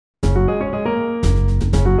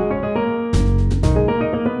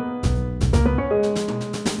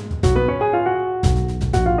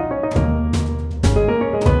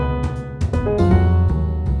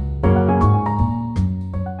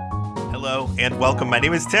and welcome. My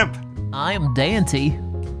name is Timp. I'm Dante.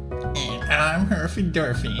 And I'm Herfy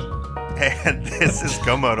Durfy. And this is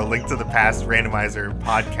GoMode, a Link to the Past randomizer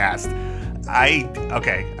podcast.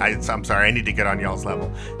 I'm sorry, I need to get on y'all's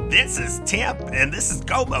level. This is Timp, and this is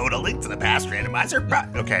GoMode, a Link to the Past randomizer.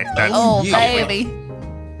 That's... Oh, yeah. baby.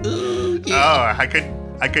 Ooh, yeah. I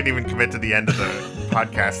couldn't even commit to the end of the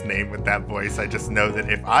podcast name with that voice. I just know that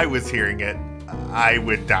if I was hearing it, I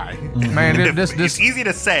would die. Man, It's easy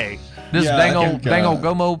to say. This Yeah, dang I old think,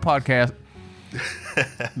 Gomo podcast.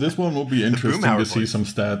 This one will be interesting Boomhauer to see voice. some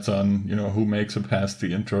stats on, who makes it past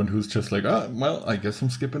the intro and who's just like, I guess I'm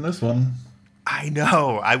skipping this one. I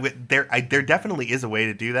know. There definitely is a way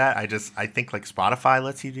to do that. I think like Spotify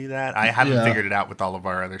lets you do that. I haven't figured it out with all of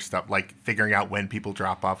our other stuff, like figuring out when people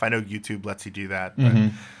drop off. I know YouTube lets you do that,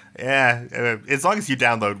 but as long as you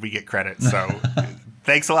download, we get credit. So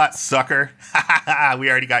thanks a lot, sucker. We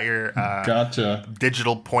already got your Gotcha.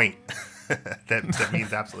 digital point. that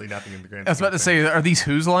means absolutely nothing in the grand. I was about to say, are these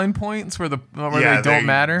Who's Line points where they they don't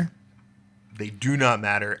matter? They do not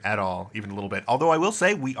matter at all, even a little bit. Although I will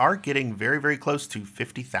say we are getting very, very close to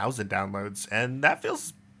 50,000 downloads, and that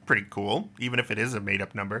feels pretty cool, even if it is a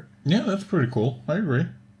made-up number. Yeah, that's pretty cool. I agree.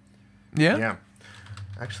 Yeah. Yeah.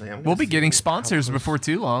 Actually, We'll be getting sponsors before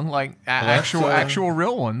too long, like actual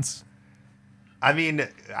real ones. I mean,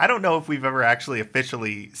 I don't know if we've ever actually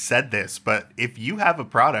officially said this, but if you have a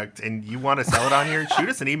product and you want to sell it on here, shoot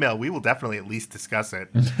us an email. We will definitely at least discuss it.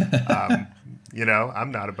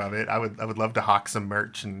 I'm not above it. I would love to hawk some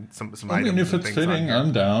merch and some items. I mean, if and it's things on fitting, here.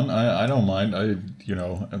 I'm down. I don't mind.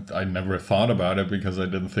 I never thought about it because I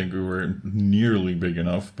didn't think we were nearly big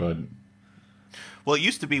enough, but... Well, it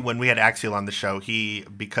used to be when we had Axial on the show,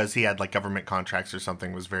 because he had like government contracts or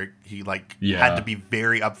something, had to be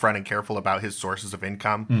very upfront and careful about his sources of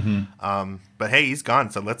income. Mm-hmm. But hey, he's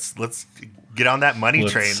gone, so let's get on that money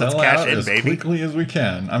train. Let's sell cash out in, as baby. quickly as we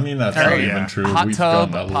can. I mean, that's Hell not yeah. even true. Hot We've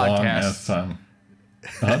Tub done a Podcast. long ass time.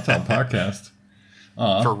 The Hot Tub Podcast.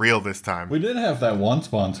 For real this time. We did have that one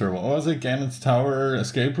sponsor. What was it? Gannon's Tower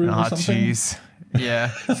Escape Room or Oh, something? jeez.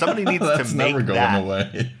 Yeah. Somebody needs That's to make never going that.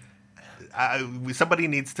 away. Somebody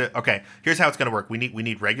needs to. Okay, here's how it's going to work. We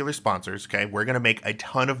need regular sponsors. Okay, we're going to make a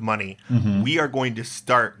ton of money. Mm-hmm. We are going to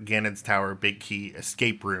start Gannon's Tower Big Key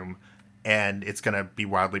Escape Room, and it's going to be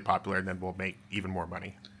wildly popular. And then we'll make even more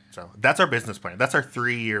money. So that's our business plan. That's our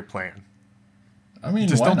 3-year plan. I mean,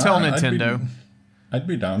 Just why don't tell not? Nintendo. I'd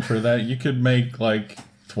be down for that. You could make like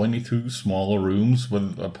 22 small rooms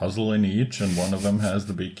with a puzzle in each, and one of them has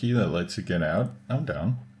the big key that lets you get out. I'm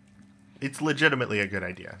down. It's legitimately a good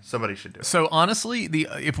idea. Somebody should do it. So honestly,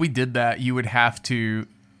 if we did that, you would have to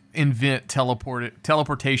invent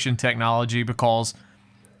teleportation technology, because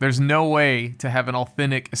there's no way to have an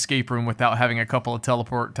authentic escape room without having a couple of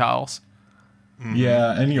teleport tiles. Mm-hmm.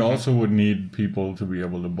 Yeah, and you also would need people to be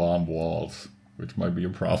able to bomb walls, which might be a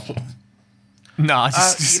problem. Nah,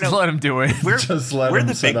 just let them do it. Just let we're them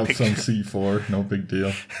the set big up picture. some C4. No big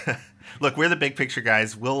deal. Look, we're the big picture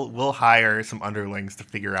guys. We'll hire some underlings to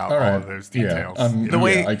figure out All all right. of those details.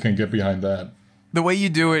 way- I can get behind that. The way you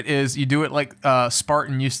do it is you do it like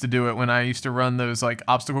Spartan used to do it when I used to run those like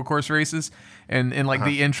obstacle course races. And in like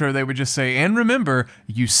the intro, they would just say, "And remember,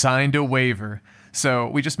 you signed a waiver." So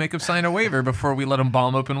we just make them sign a waiver before we let them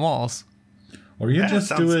bomb open walls. Or you Yeah, just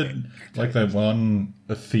sounds do it like that one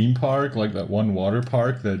a theme park, like that one water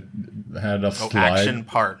park that had a slide. Action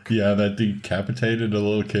Park. Yeah, that decapitated a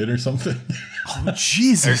little kid or something. Oh,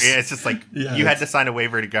 Jesus. Yeah, it's just like Yeah, you had it's- to sign a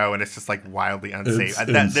waiver to go, and it's just like wildly unsafe. It's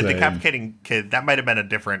The insane. decapitating kid, that might have been a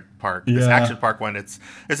different park. This Yeah. Action Park one,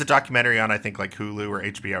 there's a documentary on I think like Hulu or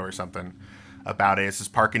HBO or something about it. It's this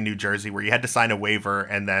park in New Jersey where you had to sign a waiver,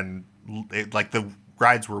 and then the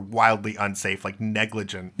rides were wildly unsafe, like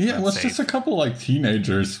negligent. Yeah, it was unsafe. just a couple like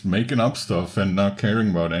teenagers making up stuff and not caring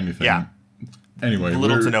about anything. Yeah. Anyway,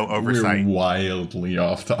 Little to we're- no oversight. We're wildly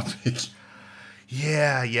off topic.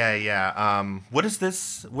 Yeah. What is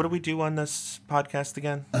this? What do we do on this podcast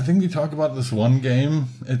again? I think we talk about this one game.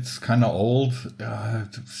 It's kind of old.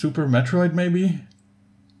 Super Metroid, maybe?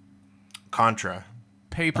 Contra.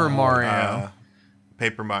 Paper Mario.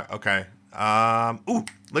 Paper Mario. Okay.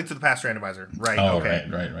 Link to the Past randomizer. Right. Oh, okay.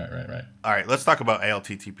 right. All right, let's talk about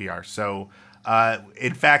ALTTPR. So,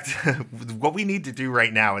 in fact, what we need to do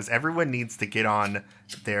right now is everyone needs to get on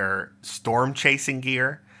their storm chasing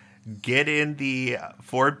gear, get in the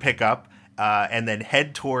Ford pickup, and then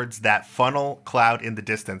head towards that funnel cloud in the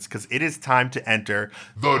distance, because it is time to enter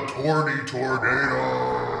the Torny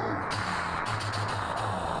Tornado.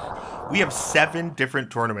 We have 7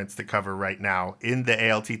 different tournaments to cover right now in the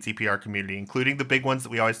ALTTPR community, including the big ones that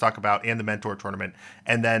we always talk about and the Mentor tournament,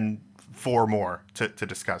 and then four more to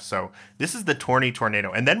discuss. So this is the Tourney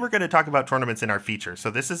Tornado. And then we're going to talk about tournaments in our feature.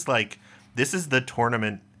 So this is the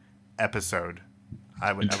tournament episode.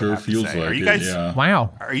 I would sure have feels to say. like Are you guys, yeah.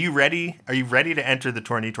 Wow. Are you ready? Are you ready to enter the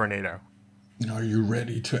Tourney Tornado? Are you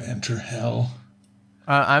ready to enter hell?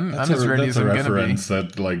 I'm as ready as I'm going to be. That's a reference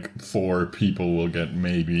that like 4 people will get,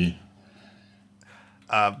 maybe.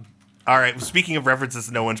 All right. Speaking of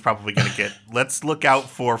references no one's probably going to get, let's look out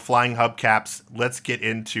for flying hubcaps. Let's get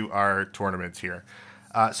into our tournaments here.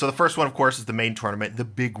 So the first one, of course, is the main tournament, the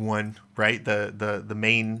big one, right? The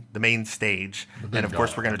main stage. And of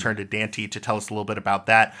course, we're going to turn to Dante to tell us a little bit about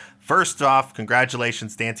that. First off,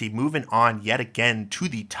 congratulations, Dante, moving on yet again to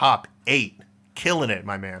the top 8. Killing it,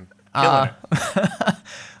 my man. Killing it.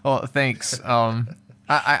 Well, thanks.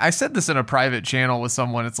 I said this in a private channel with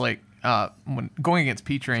someone. It's like when going against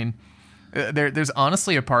P-Train, there's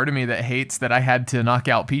honestly a part of me that hates that I had to knock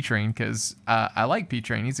out P-Train because I like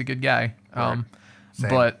P-Train. He's a good guy. Right.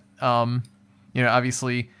 But,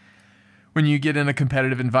 obviously, when you get in a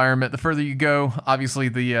competitive environment, the further you go, obviously,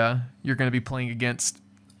 you're going to be playing against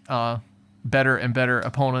better and better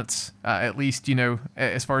opponents, at least,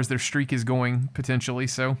 as far as their streak is going, potentially.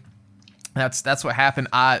 So that's what happened.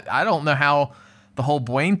 I don't know how the whole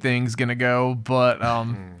Blaine thing's going to go, but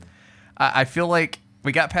I feel like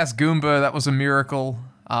we got past Goomba. That was a miracle.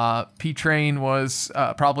 P-Train was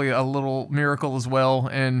probably a little miracle as well,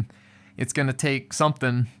 and it's going to take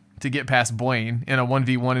something to get past Blaine in a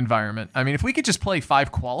 1v1 environment. I mean, if we could just play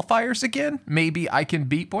 5 qualifiers again, maybe I can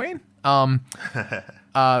beat Blaine. But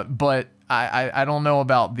I don't know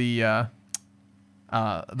about the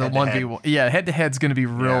 1v1. Yeah, head-to-head's going to be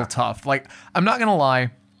real tough. Like, I'm not going to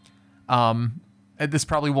lie. This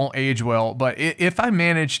probably won't age well, but if I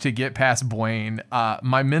manage to get past Blaine,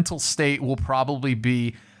 my mental state will probably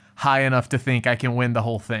be high enough to think I can win the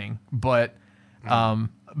whole thing. But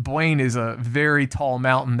Blaine is a very tall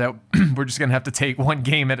mountain that we're just going to have to take one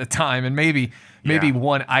game at a time and maybe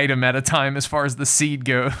one item at a time as far as the seed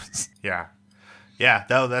goes. Yeah. Yeah,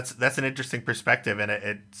 no, that's an interesting perspective, and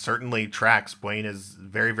it certainly tracks. Blaine is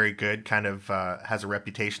very, very good, kind of has a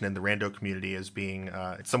reputation in the rando community as being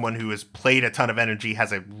someone who has played a ton of energy,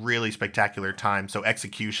 has a really spectacular time, so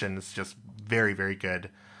execution is just very, very good.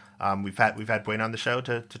 We've had Blaine on the show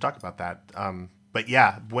to talk about that. But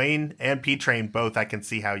yeah, Blaine and P-Train both, I can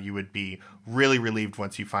see how you would be really relieved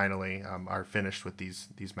once you finally are finished with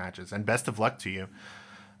these matches. And best of luck to you.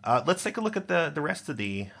 Let's take a look at the rest of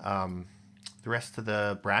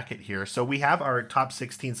the bracket here. So we have our top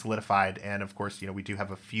 16 solidified, and of course, we do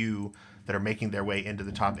have a few that are making their way into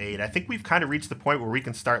the top 8. I think we've kind of reached the point where we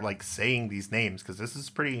can start like saying these names because this is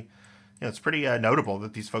pretty. It's pretty notable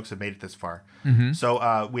that these folks have made it this far. Mm-hmm.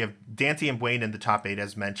 So we have Dante and Blaine in the top 8,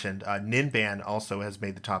 as mentioned. Ninban also has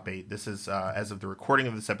made the top 8. This is as of the recording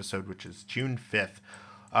of this episode, which is June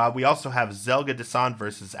 5th. We also have Zelga Desan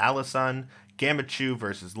versus Alison, Gamachu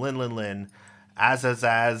versus Lin,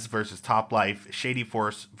 Azazaz versus Top Life, Shady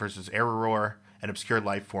Force versus Error, and Obscure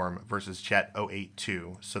Lifeform versus Jet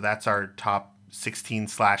 082. So that's our top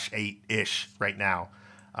 16/8-ish right now.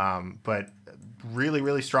 But really,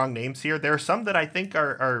 really strong names here. There are some that I think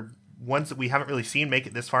are ones that we haven't really seen make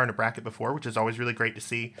it this far in a bracket before, which is always really great to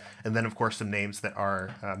see. And then, of course, some names that are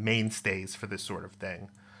mainstays for this sort of thing.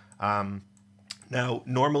 Now,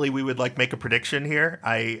 normally we would make a prediction here.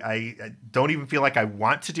 I don't even feel like I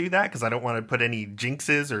want to do that because I don't want to put any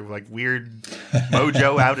jinxes or weird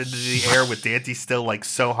mojo out into the air with Dante still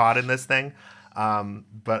so hot in this thing.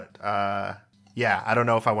 Yeah, I don't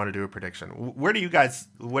know if I want to do a prediction. What are your guys'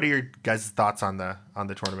 thoughts on the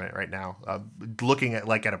tournament right now? Looking at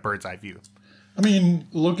at a bird's eye view. I mean,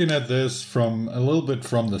 looking at this from a little bit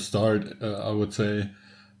from the start, I would say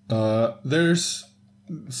there's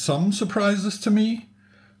some surprises to me.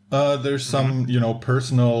 There's some,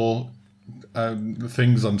 personal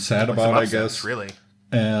things I'm sad about, I guess. Really.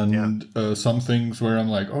 And some things where I'm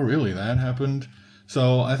like, oh, really? That happened?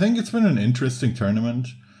 So I think it's been an interesting tournament.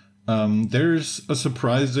 There's a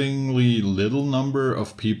surprisingly little number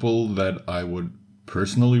of people that I would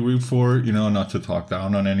personally root for, not to talk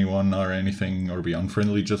down on anyone or anything or be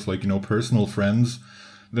unfriendly, just personal friends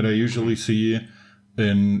that I usually see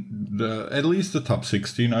in at least the top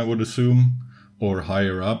 16, I would assume, or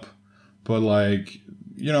higher up. But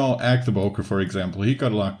Aktaboker, for example, he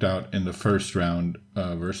got locked out in the first round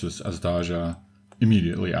versus Azdaja,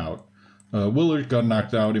 immediately out. Willard got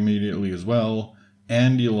knocked out immediately as well.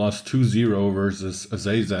 Andy lost 2-0 versus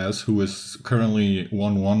Azazaz, who is currently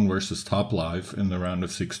 1-1 versus Top Life in the round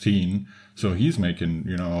of 16. So he's making,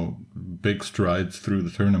 big strides through the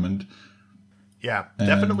tournament. Yeah, And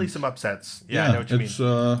definitely some upsets. Yeah, I know what you mean.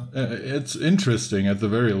 It's interesting at the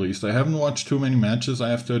very least. I haven't watched too many matches, I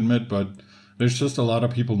have to admit, but there's just a lot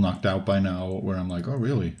of people knocked out by now where I'm like, oh,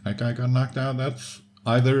 really? That guy got knocked out? That's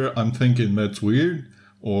either I'm thinking that's weird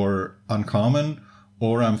or uncommon,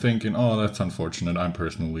 or I'm thinking, oh, that's unfortunate. I'm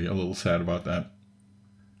personally a little sad about that.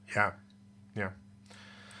 Yeah. Yeah.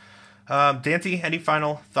 Dante, any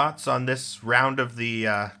final thoughts on this round of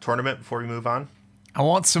the tournament before we move on? I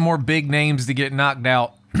want some more big names to get knocked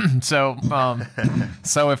out. So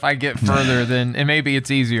if I get further, then and maybe it's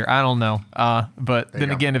easier. I don't know. But then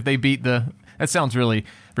again, if they beat that sounds really,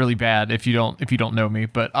 really bad if you don't know me.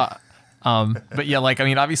 But yeah, like, I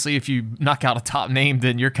mean, obviously if you knock out a top name,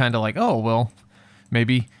 then you're kind of like, oh, well,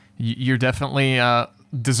 maybe you're definitely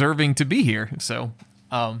deserving to be here. So.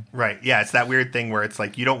 Right. Yeah. It's that weird thing where it's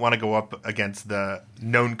like, you don't want to go up against the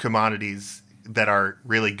known commodities that are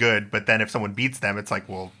really good, but then if someone beats them, it's like,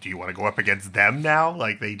 well, do you want to go up against them now?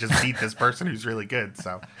 Like, they just beat this person who's really good.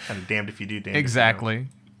 So kind of damned if you do, damned exactly. if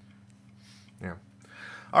you don't. Yeah.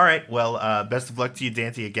 All right. Well, best of luck to you,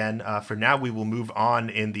 Dante, again. For now, we will move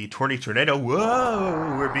on in the Tourney Tornado.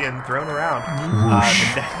 Whoa! We're being thrown around.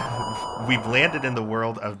 We've landed in the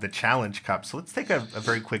world of the Challenge Cup. So let's take a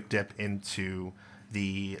very quick dip into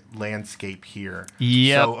the landscape here.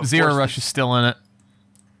 Yep. So, Zero Rush is still in it.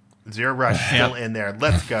 Zero Rush still in there.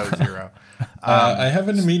 Let's go, Zero. I have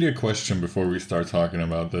an immediate question before we start talking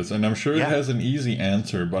about this, and I'm sure it has an easy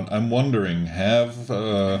answer, but I'm wondering, have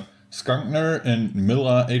Skunkner and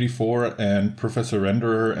Milla84 and Professor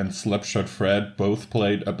Renderer and Slapshot Fred both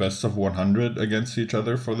played a best of 100 against each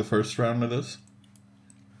other for the first round of this?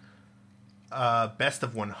 Best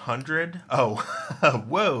of 100? Oh,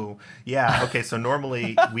 whoa. Yeah, okay, so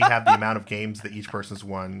normally we have the amount of games that each person's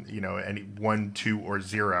won, any 1, 2, or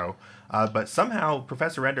 0. But somehow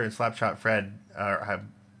Professor Render and Slapshot Fred have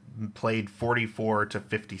played 44 to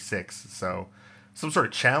 56. So some sort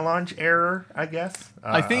of challenge error, I guess.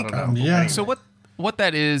 I think, I don't know. yeah. So what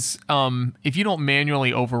that is, if you don't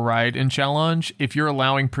manually override in challenge, if you're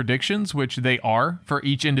allowing predictions, which they are for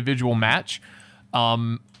each individual match,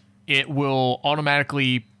 it will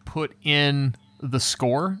automatically put in the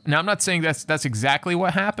score. Now, I'm not saying that's exactly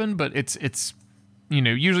what happened, but it's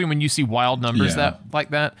usually when you see wild numbers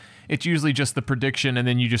like that, it's usually just the prediction and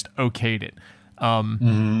then you just okayed it.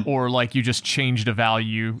 Or like you just changed a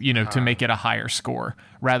value, to make it a higher score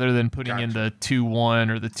rather than putting in the 2-1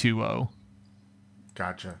 or the 2-0.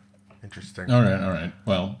 Gotcha. Interesting. All right.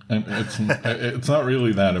 Well, it's not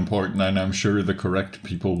really that important, and I'm sure the correct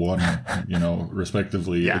people won,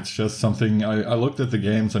 respectively. Yeah. It's just something, I looked at the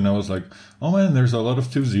games and I was like, oh man, there's a lot of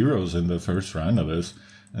 2-0s in the first round of this.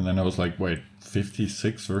 And then I was like, wait,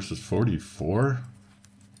 56 versus 44?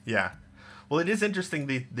 Yeah. Well, it is interesting,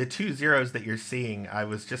 the 2-0s that you're seeing. I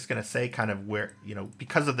was just going to say kind of where,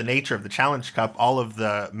 because of the nature of the Challenge Cup, all of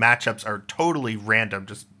the matchups are totally random,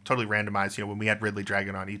 just totally randomized. When we had Ridley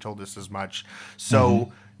Dragon on, he told us as much.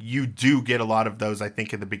 So you do get a lot of those, I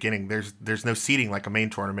think, in the beginning. There's no seeding like a main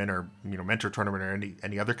tournament or, mentor tournament or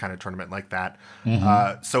any other kind of tournament like that.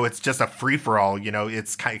 So it's just a free-for-all,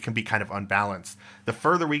 it can be kind of unbalanced. The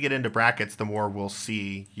further we get into brackets, the more we'll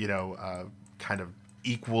see, kind of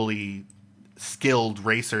equally skilled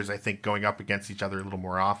racers, I think, going up against each other a little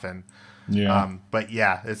more often. Yeah. But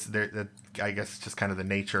yeah, it's there. I guess it's just kind of the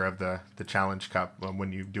nature of the Challenge Cup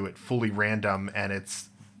when you do it fully random and it's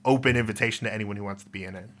open invitation to anyone who wants to be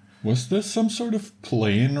in it. Was this some sort of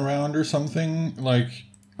play-in round or something? Like,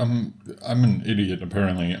 I'm an idiot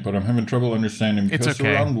apparently, but I'm having trouble understanding because it's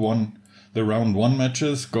okay. the round one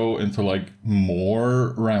matches go into like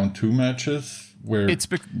more round two matches where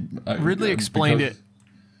Ridley explained it.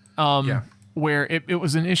 Where it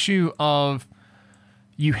was an issue of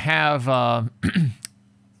you have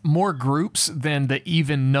more groups than the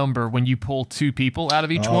even number when you pull two people out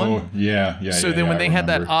of each one. Oh, yeah. So then when they had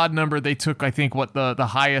that odd number, they took, I think, the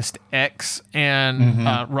highest X and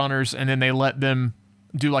runners, and then they let them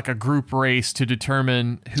do like a group race to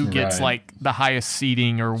determine who gets like the highest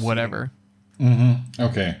seeding or whatever.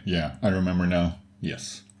 Okay, yeah, I remember now.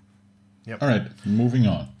 Yes. Yep. All right, moving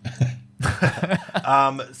on.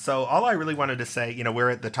 So all I really wanted to say,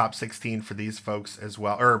 we're at the top 16 for these folks as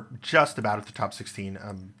well, or just about at the top 16.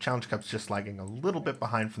 Challenge Cup's just lagging a little bit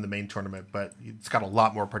behind from the main tournament, but it's got a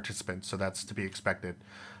lot more participants, so that's to be expected.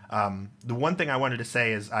 The one thing I wanted to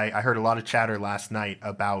say is I heard a lot of chatter last night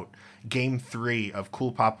about Game 3 of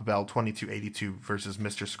Cool Papa Bell 2282 versus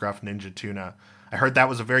Mr. Scruff Ninja Tuna. I heard that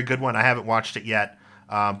was a very good one. I haven't watched it yet.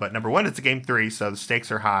 But number one, it's a Game 3, so the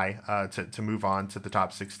stakes are high to move on to the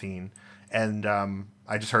top 16. And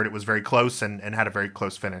I just heard it was very close and had a very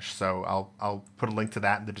close finish. So I'll put a link to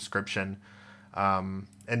that in the description.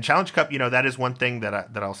 And Challenge Cup, that is one thing that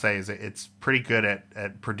I'll say is it's pretty good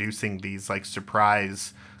at producing these like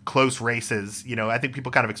surprise close races. I think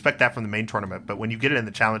people kind of expect that from the main tournament, but when you get it in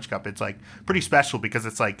the Challenge Cup, it's like pretty special because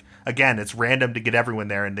it's like, again, it's random to get everyone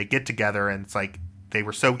there and they get together and it's like they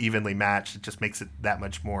were so evenly matched. It just makes it that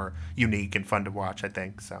much more unique and fun to watch, I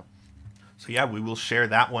think. So yeah, we will share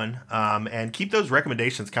that one, and keep those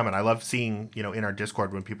recommendations coming. I love seeing, in our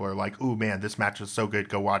Discord when people are like, "Ooh, man, this match was so good,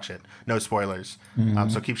 go watch it." No spoilers.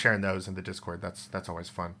 So keep sharing those in the Discord. That's always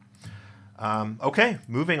fun. Okay,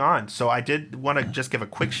 moving on. So I did want to just give a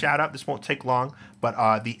quick shout out. This won't take long,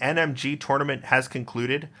 but the NMG tournament has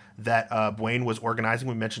concluded that Bwayne was organizing.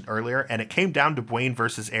 We mentioned earlier, and it came down to Bwayne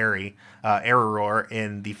versus Error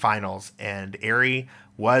in the finals, and Ari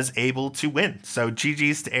was able to win. So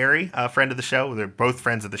GG's to Ari, a friend of the show. They're both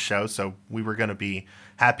friends of the show, so we were going to be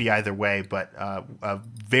happy either way. But a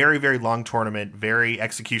very, very long tournament, very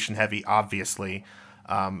execution heavy, obviously.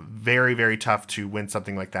 Very, very tough to win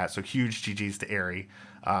something like that. So huge GG's to Ari.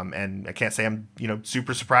 And I can't say I'm,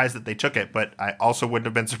 super surprised that they took it, but I also wouldn't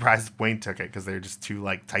have been surprised if Wayne took it because they're just two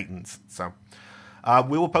like titans. So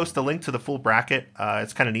we will post a link to the full bracket.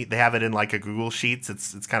 It's kind of neat. They have it in like a Google Sheets.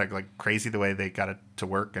 It's kind of like crazy the way they got it to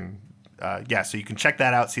work. And so you can check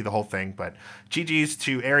that out, see the whole thing. But GG's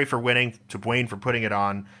to Ari for winning, to Wayne for putting it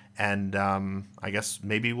on. And I guess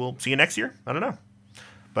maybe we'll see you next year. I don't know.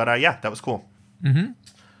 But that was cool. Mm-hmm.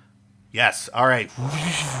 Yes. All right.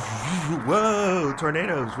 Whoa!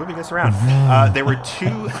 Tornadoes whipping us around. There were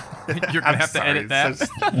two. You're gonna have to edit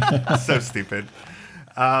that. So stupid.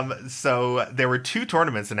 So there were two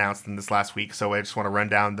tournaments announced in this last week. So I just want to run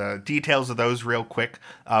down the details of those real quick.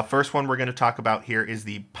 First one we're going to talk about here is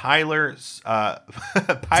the Pilar Spoilet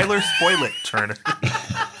tournament.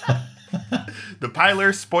 The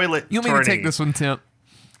Pilar Spoilet. You want me to take this one, Tim?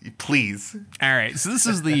 Please. All right. So this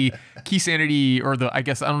is the Key Sanity, or I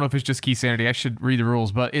guess I don't know if it's just Key Sanity. I should read the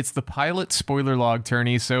rules, but it's the Pilot Spoiler Log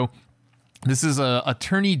tourney. So this is a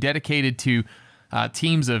tourney dedicated to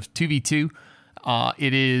teams of 2v2.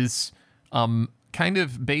 It is kind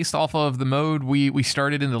of based off of the mode we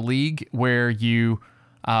started in the league, where you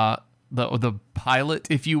the pilot,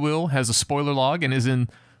 if you will, has a spoiler log and is in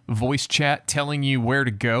voice chat telling you where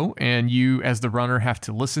to go, and you as the runner have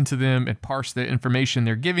to listen to them and parse the information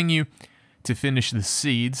they're giving you to finish the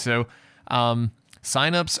seed. So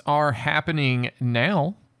signups are happening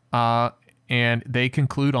now, and they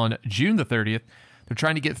conclude on June the 30th. They're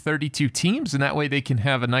trying to get 32 teams, and that way they can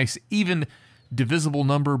have a nice even divisible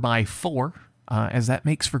number by 4, as that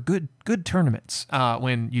makes for good tournaments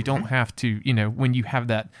when you don't have to, when you have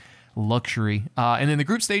that luxury. And then the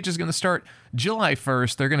group stage is going to start July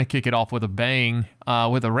 1st. They're going to kick it off with a bang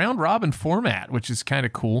with a round robin format, which is kind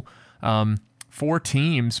of cool. 4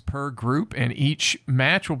 teams per group, and each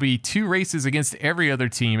match will be 2 races against every other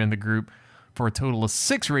team in the group for a total of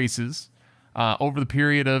 6 races over the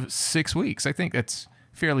period of 6 weeks. I think that's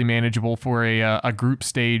fairly manageable for a group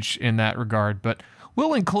stage in that regard, but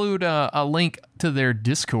we'll include a link to their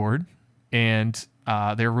Discord and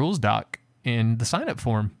their rules doc in the sign-up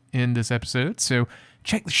form in this episode, so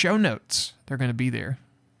check the show notes. They're going to be there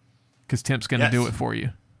because Tim's going to do it for you.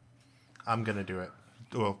 I'm going to do it.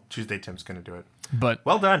 Well, Tuesday Tim's going to do it. But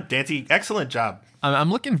well done, Dante. Excellent job.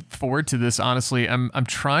 I'm looking forward to this, honestly. I'm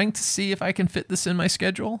trying to see if I can fit this in my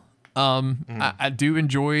schedule. I do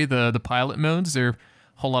enjoy the pilot modes. They're a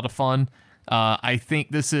whole lot of fun. I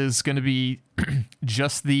think this is going to be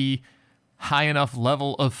just the high enough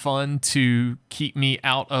level of fun to keep me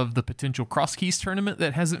out of the potential Cross Keys tournament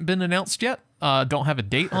that hasn't been announced yet. Don't have a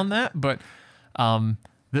date on that, but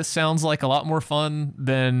this sounds like a lot more fun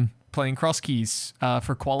than playing Cross Keys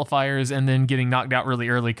for qualifiers and then getting knocked out really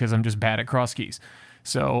early because I'm just bad at Cross Keys.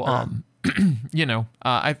 So, I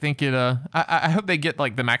think it. I hope they get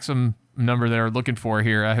like the maximum number they're looking for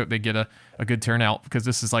here. I hope they get a good turnout because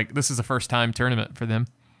this is a first time tournament for them.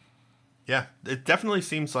 Yeah, it definitely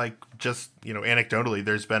seems like just, anecdotally,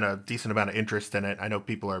 there's been a decent amount of interest in it. I know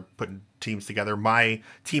people are putting teams together. My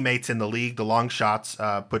teammates in the league, the Long Shots,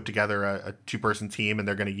 put together a 2-person team, and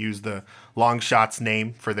they're going to use the Long Shots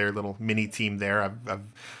name for their little mini team there. I've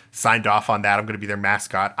signed off on that. I'm going to be their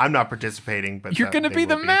mascot. I'm not participating, but you're going to be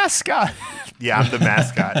the mascot. Yeah, I'm the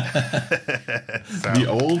mascot. The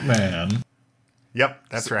old man. Yep,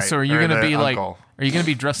 that's right. So are you going to be uncle. Are you going to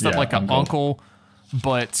be dressed up like an uncle,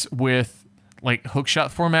 but with like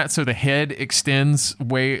hookshot format, so the head extends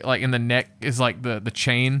way, like, in the neck is like the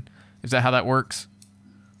chain? Is that how that works?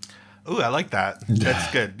 Ooh, I like that.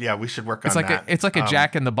 That's good. Yeah, we should work on that. It's like a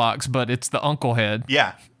Jack in the Box, but it's the uncle head.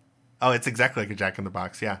 Yeah. Oh, it's exactly like a Jack in the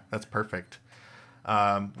Box. Yeah, that's perfect.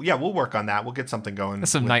 We'll work on that. We'll get something going.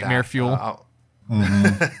 That's some nightmare fuel.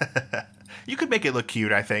 You could make it look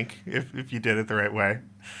cute, I think, if you did it the right way,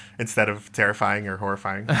 instead of terrifying or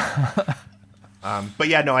horrifying. But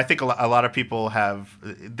yeah, no, I think a lot of people have.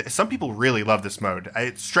 Some people really love this mode.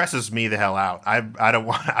 It stresses me the hell out. I don't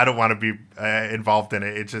want to be involved in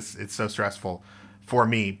it. It's so stressful for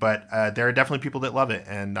me. But there are definitely people that love it,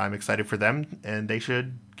 and I'm excited for them. And they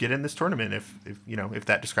should get in this tournament. If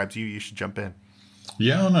that describes you, you should jump in.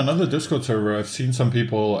 Yeah, on another Discord server, I've seen some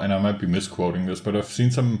people, and I might be misquoting this, but I've seen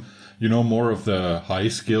some, more of the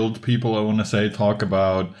high-skilled people, I want to say, talk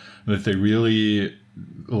about that they really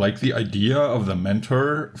like the idea of the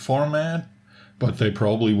mentor format, but they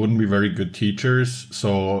probably wouldn't be very good teachers,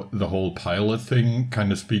 so the whole pilot thing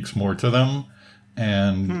kind of speaks more to them,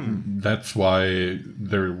 and that's why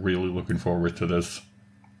they're really looking forward to this.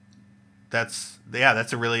 That's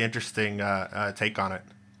a really interesting take on it.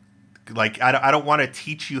 Like, I don't want to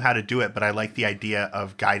teach you how to do it, but I like the idea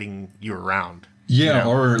of guiding you around. Yeah,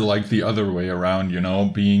 or like the other way around,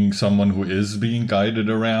 being someone who is being guided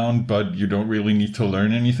around, but you don't really need to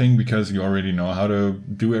learn anything because you already know how to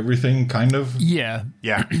do everything, kind of. Yeah.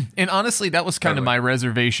 Yeah. And honestly, that was kind of my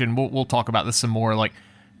reservation. We'll talk about this some more,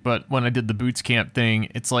 but when I did the boots camp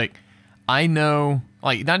thing, it's like, I know,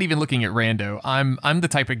 not even looking at rando, I'm the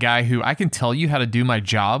type of guy who I can tell you how to do my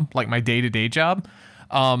job, like my day-to-day job.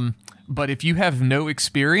 But if you have no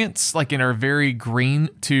experience, and are very green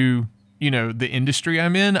to, the industry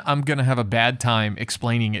I'm in, I'm going to have a bad time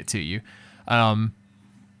explaining it to you. And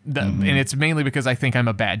it's mainly because I think I'm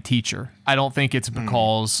a bad teacher. I don't think it's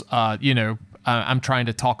because, I'm trying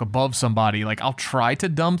to talk above somebody. I'll try to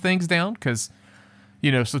dumb things down because,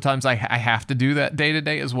 sometimes I have to do that day to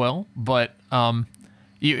day as well. But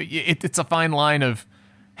it's a fine line of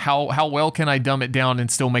how well can I dumb it down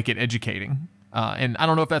and still make it educating. And I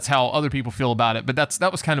don't know if that's how other people feel about it, but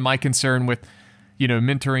that was kind of my concern with,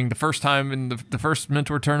 mentoring the first time in the first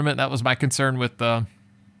mentor tournament. That was my concern with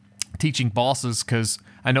teaching bosses, because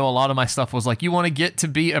I know a lot of my stuff was you want to get to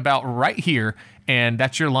be about right here, and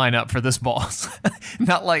that's your lineup for this boss,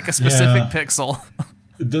 not a specific pixel.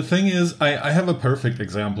 The thing is, I have a perfect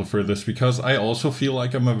example for this because I also feel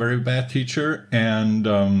like I'm a very bad teacher, and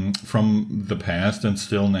from the past and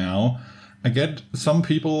still now, I get some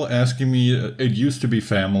people asking me, it used to be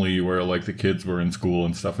family where the kids were in school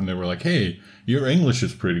and stuff, and they were like, hey, your English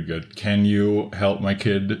is pretty good. Can you help my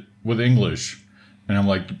kid with English? And I'm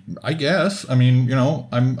like, I guess. I mean,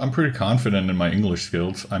 I'm pretty confident in my English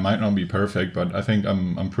skills. I might not be perfect, but I think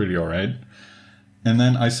I'm pretty all right. And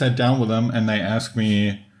then I sat down with them and they asked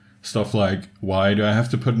me stuff like, why do I have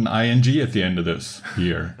to put an ing at the end of this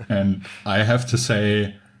here? And I have to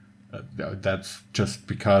say, that's just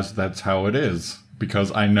because that's how it is.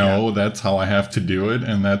 Because I know that's how I have to do it,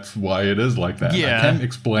 and that's why it is like that. Yeah. I can't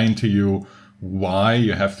explain to you why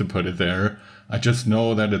you have to put it there. I just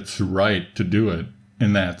know that it's right to do it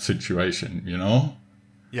in that situation,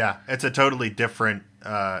 Yeah, it's a totally different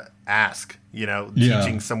ask,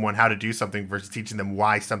 teaching someone how to do something versus teaching them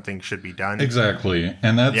why something should be done. Exactly.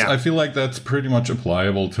 And I feel like that's pretty much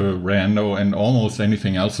applicable to Rando and almost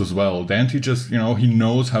anything else as well. Dante just, he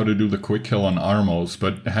knows how to do the quick kill on Armos,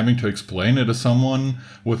 but having to explain it to someone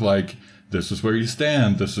with this is where you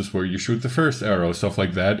stand, this is where you shoot the first arrow, stuff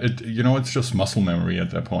like that, it's just muscle memory at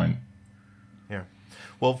that point. Yeah.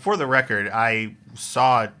 Well, for the record, I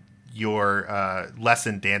saw your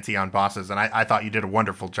lesson, Dante, on bosses, and I thought you did a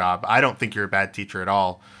wonderful job. I don't think you're a bad teacher at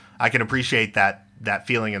all. I can appreciate that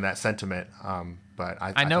feeling and that sentiment, but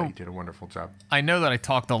I thought you did a wonderful job. I know that I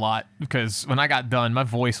talked a lot because when I got done, my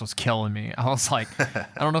voice was killing me. I was like, I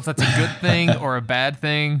don't know if that's a good thing or a bad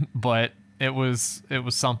thing, but it was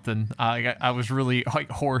something. I was really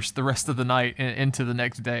hoarse the rest of the night and into the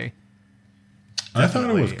next day. I thought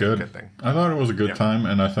it was good. I thought it was a good time,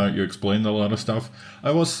 and I thought you explained a lot of stuff.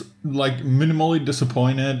 I was minimally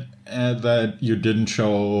disappointed that you didn't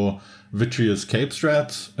show Vitreous cape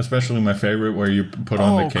strats, especially my favorite, where you put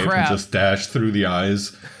on the cape and just dash through the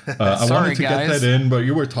eyes. I wanted to get that in, but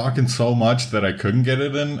you were talking so much that I couldn't get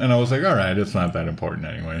it in, and I was like, all right, it's not that important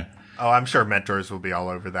anyway. Oh, I'm sure mentors will be all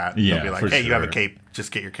over that. Yeah, they'll be like, hey, you have a cape,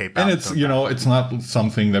 just get your cape out. And it's, it's not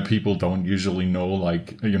something that people don't usually know,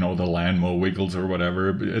 the Lanmo wiggles or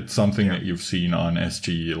whatever. It's something that you've seen on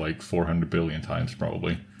SG 400 billion times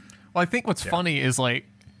probably. Well, I think what's funny is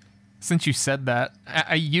since you said that,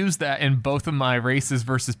 I used that in both of my races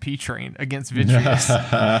versus P-Train against Vitreous.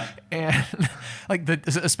 And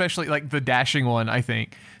especially the dashing one, I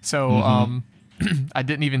think. So I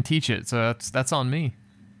didn't even teach it. So that's on me.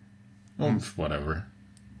 Well, whatever.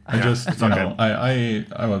 I just,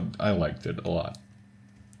 I liked it a lot.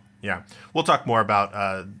 Yeah. We'll talk more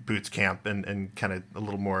about Boots Camp and kind of a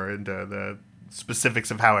little more into the specifics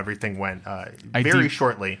of how everything went very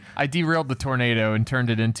shortly. I derailed the tornado and turned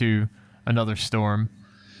it into another storm.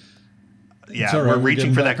 Yeah, we're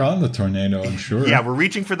reaching for that on the tornado, I'm sure. Yeah, we're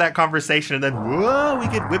reaching for that conversation, and then whoa, we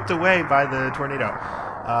get whipped away by the tornado.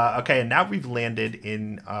 Okay, and now we've landed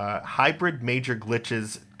in Hybrid Major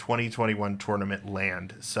Glitches 2021 tournament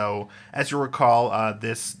land. So, as you recall,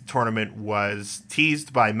 this tournament was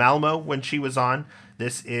teased by Malmo when she was on.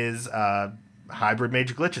 This is Hybrid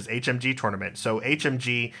Major Glitches HMG tournament. So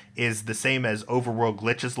HMG is the same as Overworld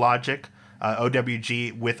Glitches logic.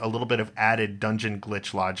 OWG with a little bit of added dungeon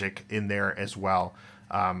glitch logic in there as well.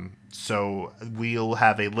 So we'll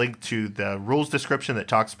have a link to the rules description that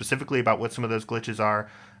talks specifically about what some of those glitches are.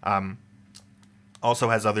 Also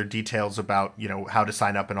has other details about, how to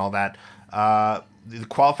sign up and all that. The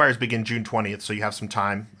qualifiers begin June 20th, so you have some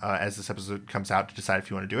time as this episode comes out to decide if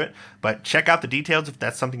you want to do it. But check out the details if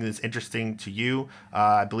that's something that's interesting to you.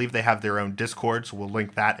 I believe they have their own Discord, so we'll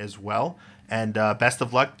link that as well. And best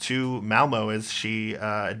of luck to Malmo as she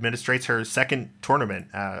administrates her second tournament,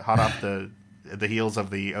 hot off the heels of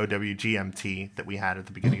the OWGMT that we had at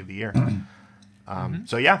the beginning of the year.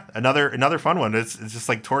 So yeah, another fun one. It's just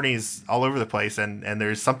like tourneys all over the place, and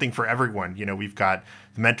there's something for everyone. We've got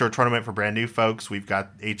the Mentor tournament for brand new folks. We've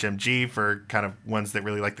got HMG for kind of ones that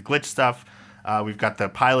really like the glitch stuff. We've got the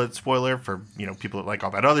pilot spoiler for people that like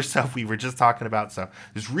all that other stuff we were just talking about. So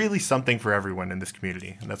there's really something for everyone in this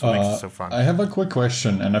community, and that's what makes it so fun. I have a quick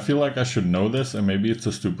question, and I feel like I should know this, and maybe it's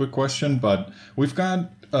a stupid question, but we've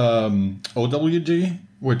got OWG,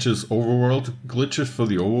 which is Overworld Glitches for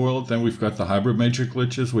the Overworld. Then we've got the Hybrid Major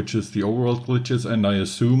Glitches, which is the Overworld Glitches, and I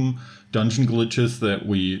assume dungeon glitches that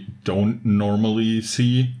we don't normally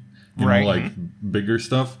see, like bigger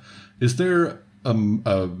stuff. Is there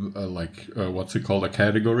what's it called, a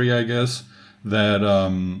category, I guess, that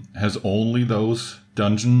has only those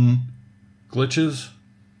dungeon glitches?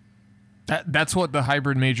 That's what the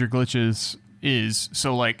Hybrid Major Glitches is.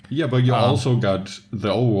 So yeah, but you also got the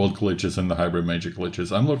overworld glitches and the Hybrid Major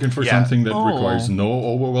Glitches. I'm looking for something that requires no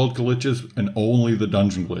overworld glitches and only the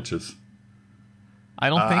dungeon glitches. I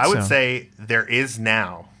don't think so. I would say there is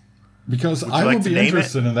now. Because I would be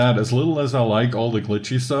interested in that. As little as I like all the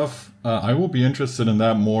glitchy stuff, I will be interested in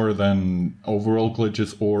that more than overworld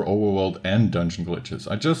glitches or overworld and dungeon glitches.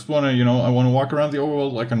 I just want to, I want to walk around the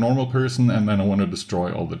overworld like a normal person, and then I want to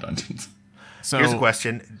destroy all the dungeons. So here's a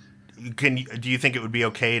question. Do you think it would be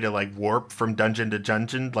okay to warp from dungeon to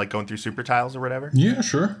dungeon, like going through super tiles or whatever? Yeah,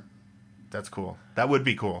 sure. That's cool. That would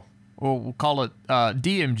be cool. Well, we'll call it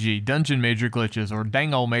DMG, Dungeon Major Glitches, or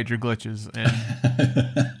Dangle Major Glitches.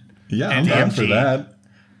 And yeah, I'm down for that.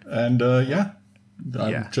 And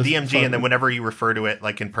DMG, and then whenever you refer to it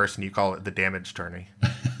in person, you call it the damage tourney.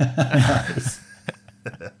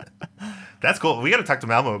 That's cool. We got to talk to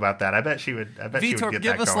Malmo about that. I bet she would. Vitor, she would get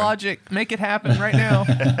give that us going. logic. Make it happen right now.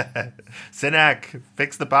 Synac,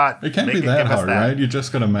 fix the bot. It can't be that hard, right? You're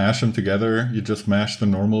just gonna mash them together. You just mash the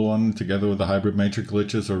normal one together with the Hybrid Major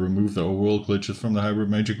Glitches, or remove the overworld glitches from the Hybrid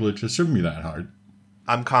Major Glitches. Shouldn't be that hard.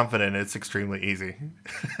 I'm confident it's extremely easy.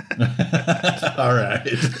 All right.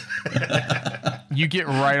 You get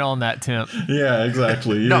right on that, Tim. Yeah,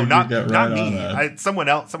 exactly. Not me. Someone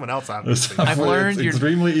else, obviously. I've learned it's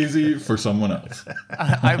extremely easy for someone else.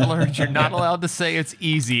 I've learned you're not allowed to say it's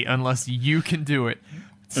easy unless you can do it.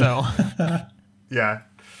 So. Yeah.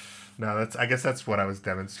 No, I guess that's what I was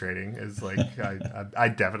demonstrating. Is I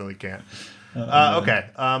definitely can't. Okay.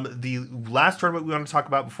 The last tournament we want to talk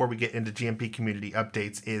about before we get into GMP community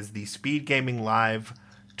updates is the Speed Gaming Live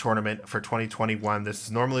tournament for 2021. This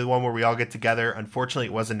is normally the one where we all get together. Unfortunately,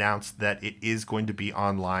 it was announced that it is going to be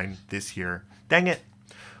online this year. Dang it.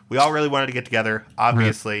 We all really wanted to get together,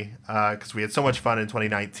 obviously, because we had so much fun in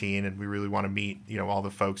 2019, and we really want to meet, all the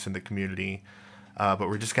folks in the community. But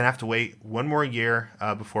we're just going to have to wait one more year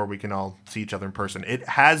before we can all see each other in person.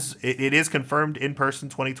 It is confirmed in person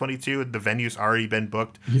 2022. The venue's already been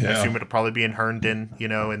booked. Yeah. I assume it'll probably be in Herndon,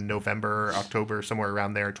 in November, October, somewhere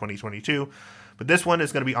around there, 2022. But this one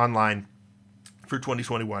is going to be online for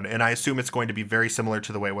 2021, and I assume it's going to be very similar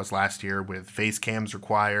to the way it was last year, with face cams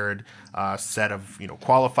required, a set of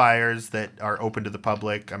qualifiers that are open to the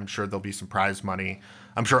public. I'm sure there'll be some prize money.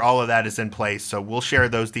 I'm sure all of that is in place, so we'll share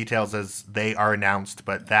those details as they are announced.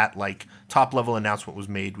 But that top level announcement was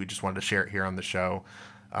made. We just wanted to share it here on the show.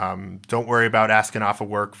 Don't worry about asking off of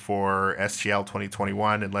work for SGL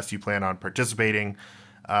 2021 unless you plan on participating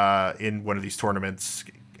in one of these tournaments.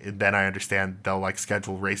 Then I understand they'll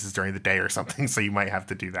schedule races during the day or something, so you might have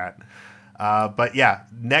to do that. But yeah,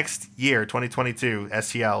 next year, 2022,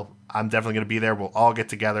 SCL, I'm definitely going to be there. We'll all get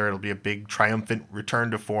together. It'll be a big triumphant return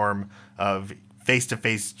to form of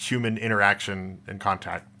face-to-face human interaction and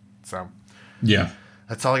contact. So Yeah.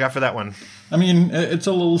 that's all I got for that one. I mean, it's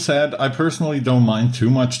a little sad. I personally don't mind too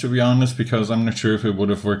much, to be honest, because I'm not sure if it would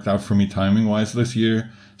have worked out for me timing-wise this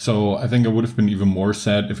year. So I think I would have been even more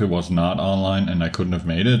sad if it was not online and I couldn't have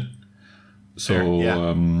made it. So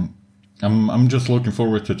I'm just looking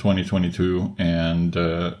forward to 2022 and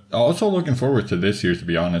also looking forward to this year, to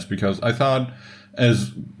be honest, because I thought,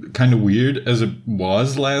 as kind of weird as it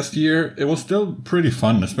was last year, it was still pretty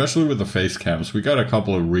fun, especially with the face cams. We got a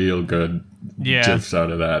couple of real good gifs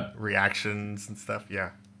out of that. Reactions and stuff, yeah.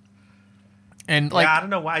 And like, I don't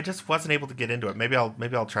know why I just wasn't able to get into it. Maybe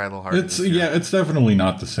I'll try a little harder. It's definitely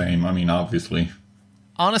not the same. I mean, obviously.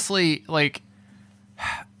 Honestly, like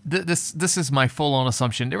this is my full on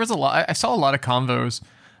assumption. There was a lot. I saw a lot of convos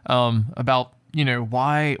about, you know,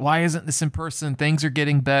 why isn't this in person? Things are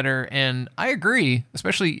getting better, and I agree.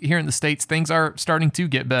 Especially here in the States, things are starting to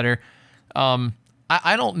get better.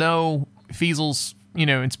 I don't know Feasel's, you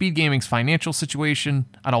know, in Speed Gaming's financial situation.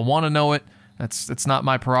 I don't want to know it. That's not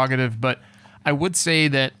my prerogative, but I would say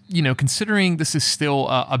that, you know, considering this is still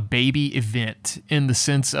a baby event in the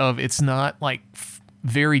sense of it's not like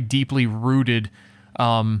very deeply rooted,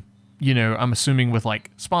 you know, I'm assuming with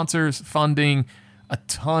like sponsors, funding, a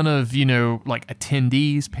ton of, you know, like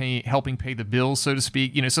attendees helping pay the bills, so to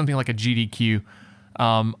speak, you know, something like a GDQ.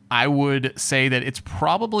 I would say that it's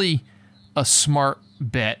probably a smart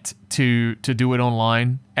bet to do it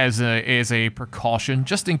online as a precaution,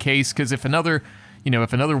 just in case, because if another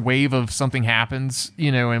wave of something happens,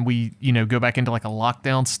 you know, and we, you know, go back into like a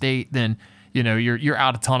lockdown state, then, you know, you're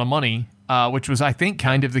out a ton of money, which was, I think,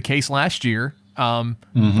 kind of the case last year.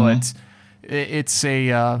 But it's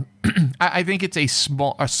I think it's a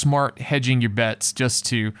smart hedging your bets just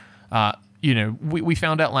to, you know, we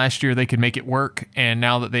found out last year they could make it work, and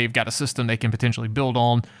now that they've got a system they can potentially build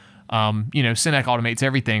on, you know, Synack automates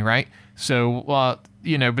everything, right? So,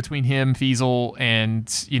 you know, between him, Feasel,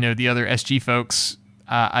 and, you know, the other SG folks,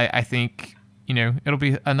 I think, you know, it'll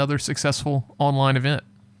be another successful online event.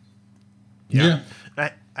 Yeah.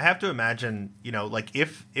 I have to imagine, you know, like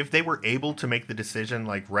if they were able to make the decision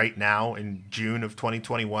like right now in June of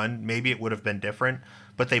 2021, maybe it would have been different,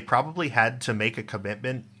 but they probably had to make a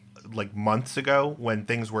commitment like months ago when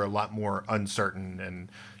things were a lot more uncertain, and,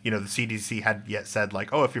 you know, the CDC hadn't yet said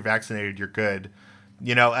like, oh, if you're vaccinated, you're good.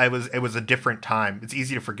 You know, it was a different time. It's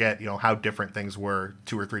easy to forget, you know, how different things were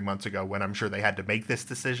 2 or 3 months ago when I'm sure they had to make this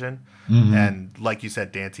decision. And like you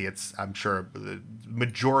said, Dante, I'm sure the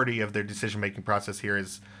majority of their decision-making process here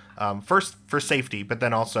is first for safety, but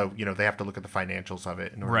then also, you know, they have to look at the financials of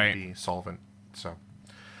it in order to be solvent. So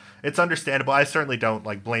it's understandable. I certainly don't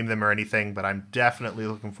like blame them or anything, but I'm definitely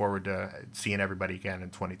looking forward to seeing everybody again in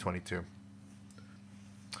 2022.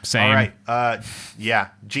 Same. All right.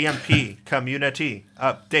 GMP community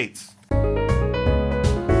updates.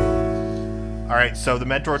 All right. So the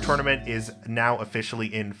Mentor tournament is now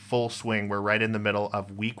officially in full swing. We're right in the middle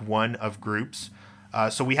of week 1 of groups.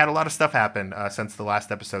 So we had a lot of stuff happen since the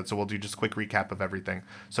last episode. So we'll do just a quick recap of everything.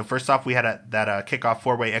 So first off, we had that kickoff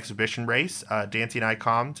 4-way exhibition race. Dante and I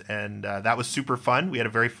commed, and that was super fun. We had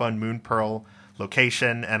a very fun Moon Pearl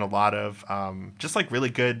location and a lot of just like really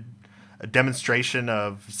good demonstration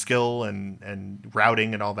of skill and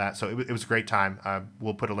routing and all that. So it was a great time.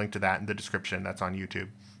 We'll put a link to that in the description. That's on YouTube.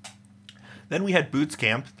 Then we had Boots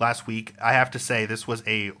Camp last week. I have to say this was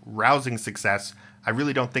a rousing success. I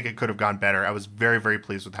really don't think it could have gone better. I was very, very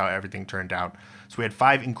pleased with how everything turned out. So we had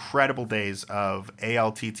 5 incredible days of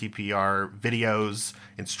ALTTPR videos,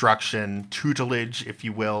 instruction, tutelage, if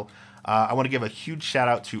you will. I want to give a huge shout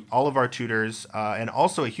out to all of our tutors, and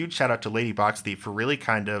also a huge shout out to Lady Box Thief for really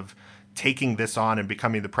kind of taking this on and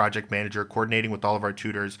becoming the project manager, coordinating with all of our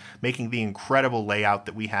tutors, making the incredible layout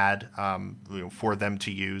that we had for them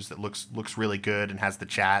to use that looks really good and has the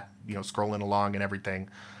chat, you know, scrolling along and everything.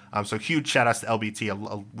 So huge shout outs to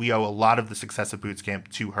LBT. We owe a lot of the success of Boots Camp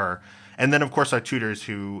to her. And then, of course, our tutors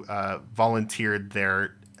who volunteered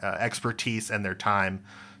their expertise and their time.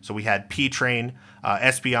 So we had P-Train,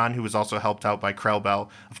 Espion, who was also helped out by Krellbell.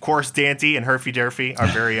 Of course, Dante and Herfy Durfy, our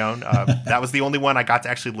very own. That was the only one I got to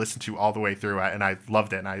actually listen to all the way through, and I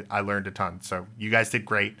loved it, and I learned a ton. So you guys did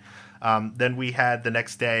great. Then we had the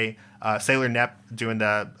next day Sailor Nep doing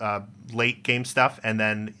the late game stuff, and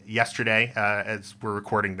then yesterday, as we're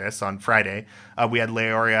recording this on Friday, we had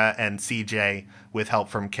Leoria and CJ with help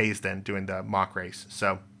from Kaysden doing the mock race.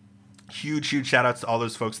 So Huge shout outs to all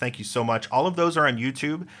those folks. Thank you so much. All of those are on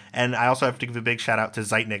YouTube. And I also have to give a big shout out to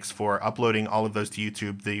Zeitnix for uploading all of those to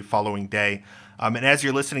YouTube the following day. And as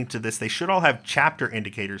you're listening to this, they should all have chapter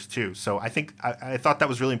indicators too. So I think I thought that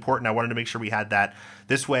was really important. I wanted to make sure we had that.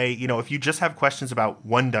 This way, if you just have questions about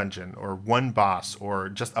one dungeon or one boss or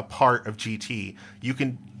just a part of GT, you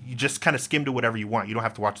just kind of skim to whatever you want. You don't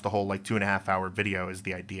have to watch the whole 2.5 hour video is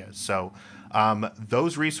the idea. So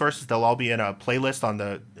those resources, they'll all be in a playlist on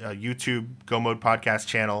the YouTube Go Mode podcast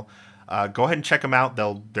channel. Go ahead and check them out.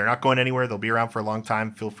 They're not going anywhere. They'll be around for a long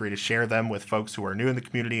time. Feel free to share them with folks who are new in the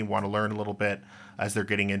community and want to learn a little bit as they're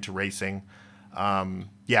getting into racing.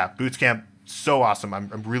 Boots Camp, so awesome.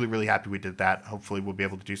 I'm really, really happy we did that. Hopefully we'll be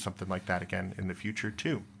able to do something like that again in the future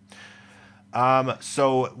too.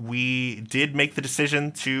 So we did make the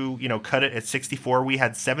decision to, cut it at 64. We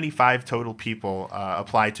had 75 total people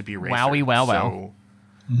apply to be racers. Wowie, wow. So,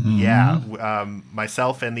 yeah,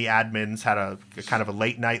 myself and the admins had a kind of a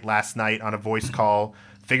late night last night on a voice call,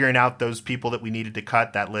 figuring out those people that we needed to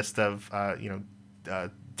cut, that list of,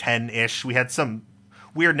 10-ish. We had some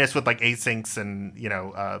weirdness with asyncs and,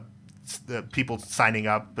 the people signing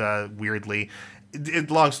up weirdly.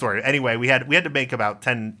 Long story. Anyway, we had to make about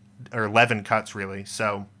 10 or 11 cuts really.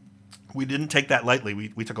 So we didn't take that lightly.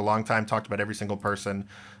 We took a long time, talked about every single person,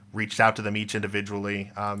 reached out to them each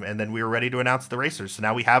individually, and then we were ready to announce the racers. So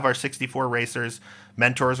now we have our 64 racers.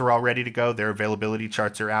 Mentors are all ready to go. Their availability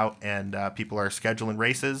charts are out, and people are scheduling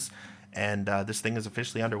races. And this thing is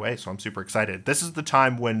officially underway, so I'm super excited. This is the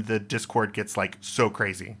time when the Discord gets so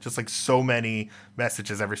crazy, just so many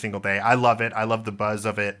messages every single day. I love it. I love the buzz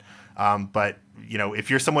of it. But if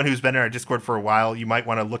you're someone who's been in our Discord for a while, you might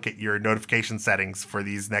want to look at your notification settings for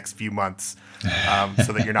these next few months,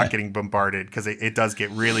 so that you're not getting bombarded, because it does get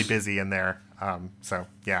really busy in there. So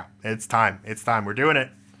yeah, it's time. We're doing it.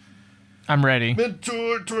 I'm ready.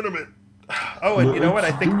 Mentor tournament. Oh, and you know what?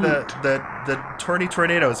 I think the tourney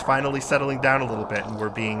tornado is finally settling down a little bit, and we're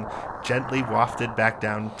being gently wafted back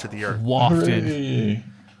down to the earth. Wafted. Hooray.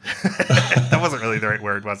 That wasn't really the right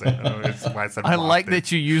word, was it? I don't know, it's why I said I wafted. like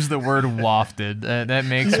that you use the word wafted. That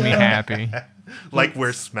makes me happy.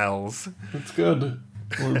 We're smells. It's good.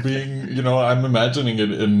 We're being, I'm imagining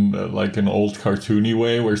it in an old cartoony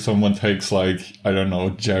way where someone takes I don't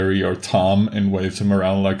know, Jerry or Tom and waves him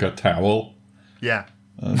around like a towel. Yeah.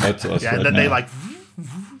 That's us. Yeah, right and then now.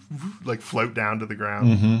 they float down to the ground.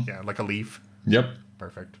 Mm-hmm. Yeah, like a leaf. Yep.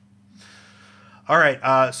 Perfect. All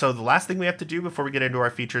right, so the last thing we have to do before we get into our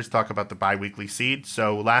features, talk about the bi-weekly seed.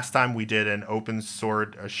 So last time we did an open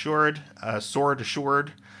sword assured,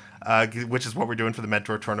 which is what we're doing for the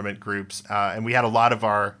Mentor tournament groups. And we had a lot of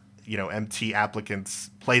our, MT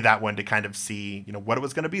applicants play that one to kind of see, what it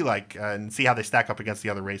was going to be like and see how they stack up against the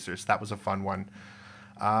other racers. That was a fun one.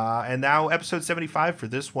 And now episode 75 for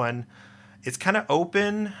this one. It's kind of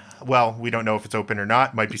open. Well, we don't know if it's open or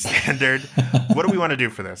not. Might be standard. What do we want to do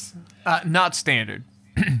for this? Not standard.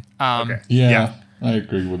 Okay. Yeah, I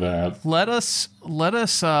agree with that. Let us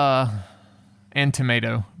and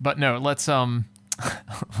tomato, but no, let's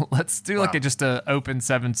do just a open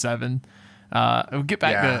 7-7. We'll get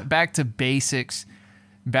back to basics,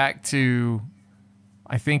 back to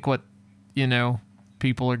I think what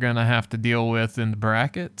people are gonna have to deal with in the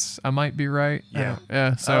brackets. I might be right.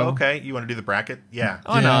 Yeah. So okay, you want to do the bracket? Yeah.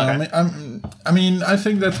 Oh no. Okay. I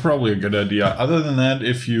think that's probably a good idea. Other than that,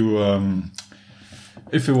 if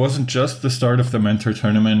it wasn't just the start of the Mentor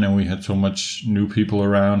tournament and we had so much new people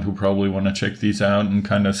around who probably want to check these out and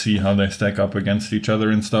kind of see how they stack up against each other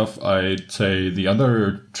and stuff, I'd say the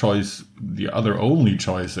other only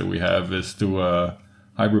choice that we have is to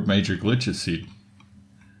Hybrid Major Glitches seed.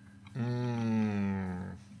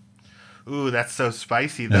 Ooh, that's so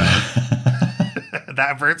spicy, though.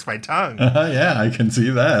 That hurts my tongue. Yeah, I can see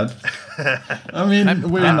that. I mean,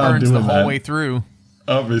 we're that not burns doing the whole that, way through.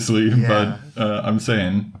 obviously, Yeah. but I'm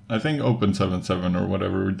saying, I think open 7-7 or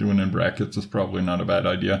whatever we're doing in brackets is probably not a bad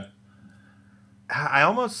idea.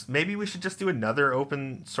 Maybe we should just do another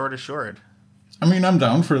open sword assured. I mean, I'm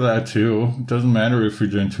down for that too. It doesn't matter if we're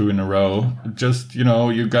doing 2 in a row. Just,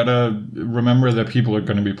 you gotta remember that people are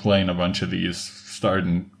gonna be playing a bunch of these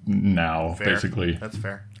starting now, Fair. basically. That's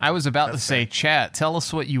fair. I was about to say, chat, tell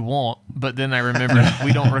us what you want, but then I remembered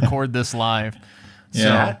we don't record this live.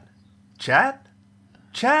 Yeah.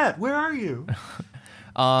 Chat, where are you?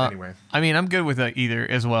 Anyway. I mean, I'm good with either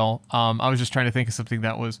as well. I was just trying to think of something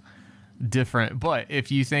that was different. But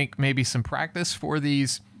if you think maybe some practice for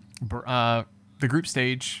these, the group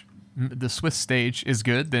stage, the Swiss stage is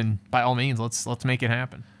good, then by all means, let's make it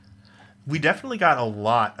happen. We definitely got a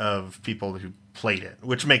lot of people who played it,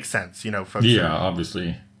 which makes sense. Folks. Yeah,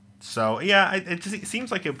 obviously. So yeah, it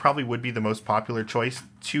seems like it probably would be the most popular choice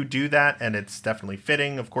to do that, and it's definitely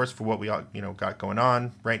fitting, of course, for what we all got going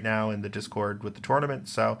on right now in the Discord with the tournament.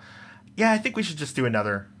 So yeah, I think we should just do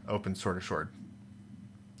another open sort of short.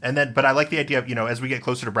 And then, but I like the idea of as we get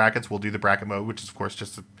closer to brackets, we'll do the bracket mode, which is of course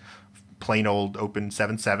just a plain old open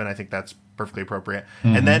 7-7. I think that's perfectly appropriate.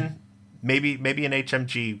 Mm-hmm. And then maybe an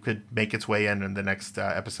HMG could make its way in the next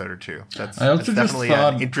episode or two. That's definitely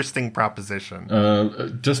an interesting proposition.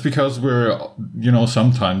 Just because we're,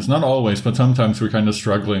 sometimes, not always, but sometimes we're kind of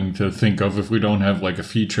struggling to think of if we don't have like a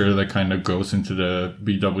feature that kind of goes into the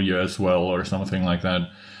BW as well or something like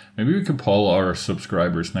that. Maybe we could poll our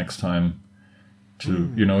subscribers next time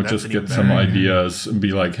to, just get some ideas and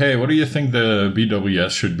be like, hey, what do you think the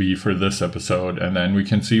BWS should be for this episode? And then we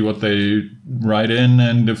can see what they write in,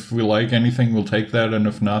 and if we like anything, we'll take that, and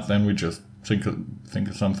if not, then we just think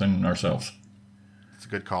of something ourselves. It's a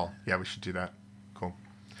good call. Yeah, we should do that. Cool.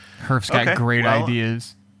 Herf's got great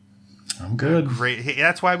ideas. I'm good. Great. Hey,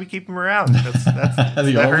 that's why we keep him around. That's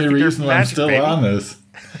the only reason why I'm still on this.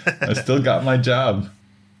 I still got my job.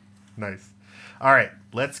 Nice. All right,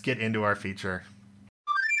 let's get into our feature.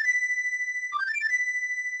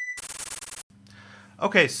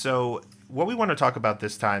 Okay, so what we want to talk about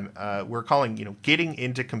this time, we're calling, getting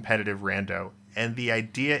into competitive rando. And the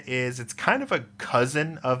idea is it's kind of a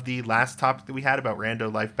cousin of the last topic that we had about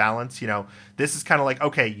rando life balance. This is kind of like,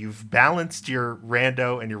 okay, you've balanced your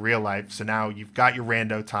rando and your real life. So now you've got your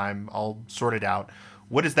rando time all sorted out.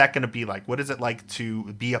 What is that going to be like? What is it like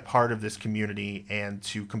to be a part of this community and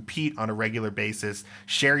to compete on a regular basis,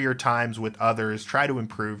 share your times with others, try to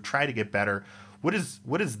improve, try to get better? What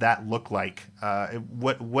does that look like?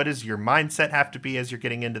 What does your mindset have to be as you're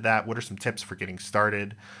getting into that? What are some tips for getting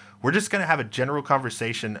started? We're just going to have a general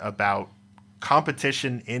conversation about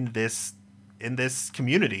competition in this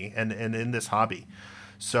community and in this hobby.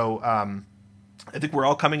 So I think we're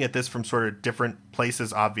all coming at this from sort of different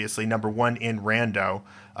places, obviously. Number one, in rando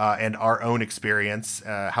and our own experience,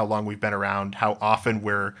 how long we've been around, how often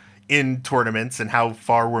we're in tournaments, and how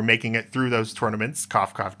far we're making it through those tournaments.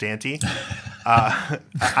 Cough, cough, Dante.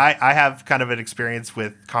 I have kind of an experience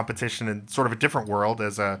with competition in sort of a different world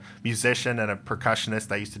as a musician and a percussionist.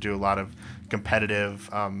 I used to do a lot of competitive,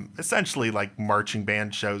 essentially like marching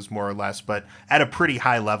band shows, more or less, but at a pretty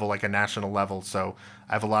high level, like a national level. So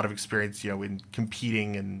I have a lot of experience, in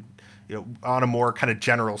competing and, on a more kind of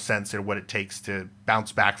general sense in what it takes to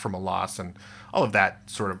bounce back from a loss and all of that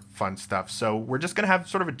sort of fun stuff. So we're just going to have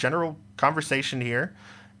sort of a general conversation here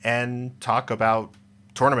and talk about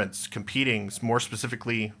tournaments, competing, more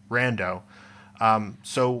specifically rando.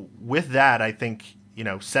 So with that, I think,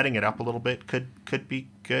 setting it up a little bit could be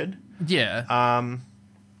good. Yeah.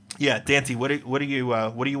 Yeah, Dante, what do you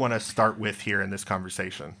want to start with here in this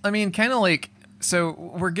conversation? I mean, kind of like, so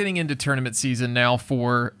we're getting into tournament season now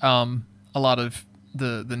for a lot of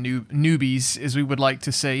the newbies, as we would like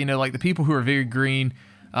to say, like the people who are very green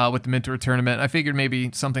with the Mentor tournament. I figured maybe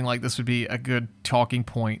something like this would be a good talking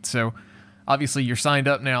point. So obviously you're signed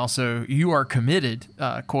up now, so you are committed,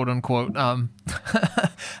 quote unquote. I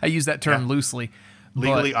use that term loosely.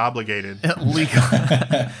 Legally obligated. Legal.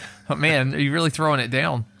 Oh, man, are you really throwing it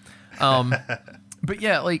down? But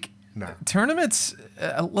yeah, like tournaments,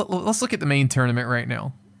 let's look at the main tournament right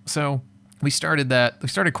now. So we started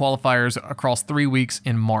qualifiers across 3 weeks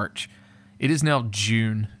in March. It is now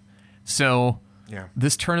June. So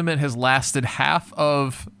this tournament has lasted half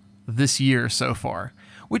of this year so far,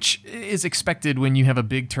 which is expected when you have a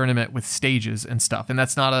big tournament with stages and stuff. And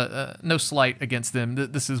that's not no slight against them.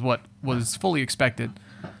 This is what was fully expected.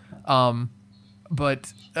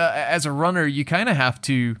 But as a runner, you kind of have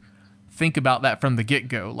to think about that from the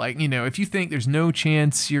get-go. Like, if you think there's no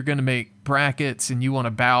chance you're going to make brackets and you want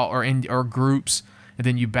to bow or groups and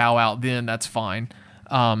then you bow out, then that's fine.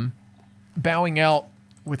 Bowing out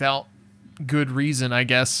without good reason, I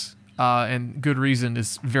guess, and good reason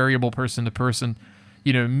is variable person to person,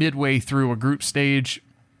 midway through a group stage,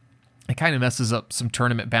 it kind of messes up some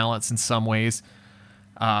tournament balance in some ways.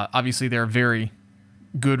 Obviously, there are very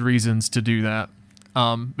good reasons to do that.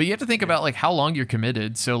 But you have to think about like how long you're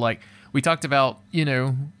committed. So like we talked about,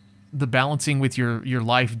 the balancing with your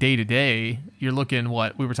life day to day. You're looking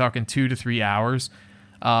we were talking 2 to 3 hours,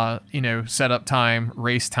 setup time,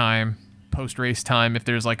 race time, post race time. If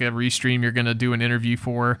there's like a restream, you're going to do an interview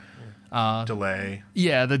for, delay.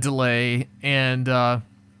 Yeah. The delay. And,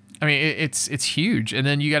 it's huge. And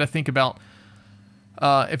then you got to think about,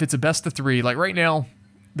 if it's a best of 3, like right now,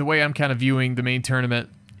 the way I'm kind of viewing the main tournament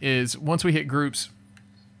is once we hit groups,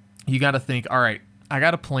 you got to think, all right, I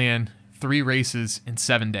got to plan 3 races in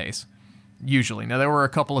 7 days, usually. Now, there were a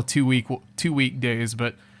couple of 2 week days,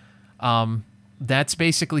 but That's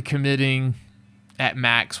basically committing at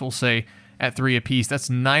max, we'll say at 3 apiece. That's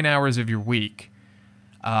 9 hours of your week,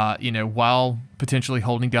 while potentially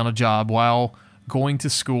holding down a job, while going to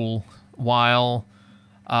school, while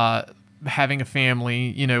having a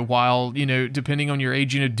family, while, depending on your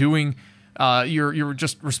age, doing your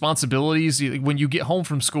just responsibilities when you get home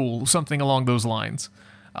from school, something along those lines.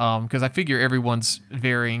 Because I figure everyone's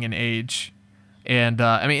varying in age. And,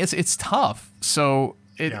 it's tough. So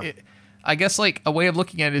I guess like a way of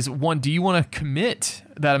looking at it is, one, do you want to commit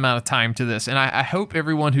that amount of time to this? And I hope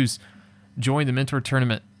everyone who's joined the mentor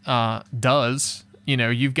tournament does.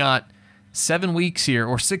 You've got 7 weeks here,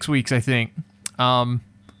 or 6 weeks, I think,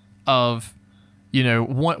 of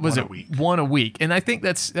one a week. And I think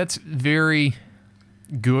that's very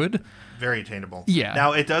good. Very attainable. Yeah.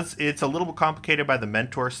 Now it's a little bit complicated by the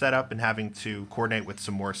mentor setup and having to coordinate with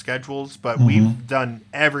some more schedules, but we've done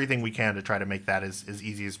everything we can to try to make that as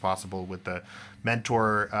easy as possible with the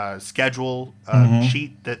mentor schedule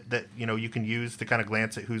sheet that you can use to kind of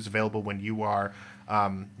glance at who's available when you are.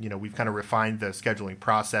 We've kind of refined the scheduling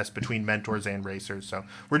process between mentors and racers, so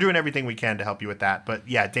we're doing everything we can to help you with that. But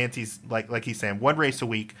yeah, Dante's like he's saying, 1 race a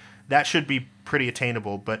week. That should be pretty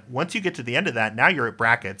attainable. But once you get to the end of that, now you're at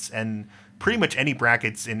brackets, and pretty much any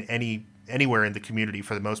brackets in anywhere in the community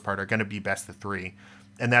for the most part are going to be best of 3,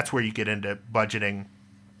 and that's where you get into budgeting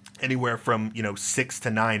anywhere from 6 to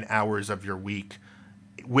 9 hours of your week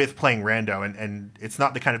with playing rando, and it's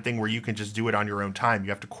not the kind of thing where you can just do it on your own time.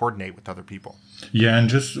 You have to coordinate with other people. Yeah, and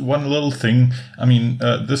just one little thing. I mean,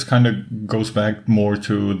 this kind of goes back more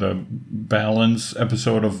to the balance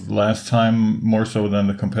episode of last time, more so than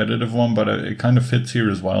the competitive one, but it kind of fits here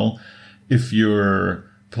as well. If you're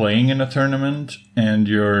playing in a tournament and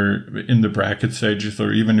you're in the bracket stages,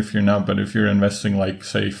 or even if you're not, but if you're investing like,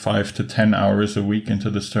 say, 5 to 10 hours a week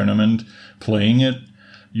into this tournament, playing it,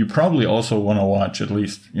 you probably also want to watch at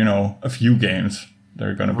least, a few games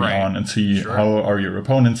they're going to be on and see how are your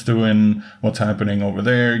opponents doing, what's happening over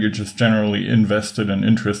there. You're just generally invested and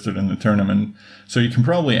interested in the tournament. So you can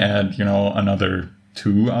probably add, another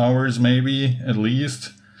 2 hours maybe at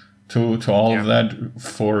least to all of that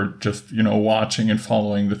for just, watching and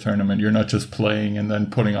following the tournament. You're not just playing and then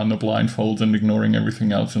putting on the blindfolds and ignoring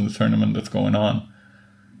everything else in the tournament that's going on.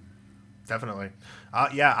 Definitely.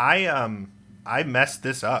 I messed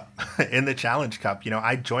this up in the Challenge Cup.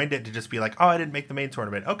 I joined it to just be like, oh, I didn't make the main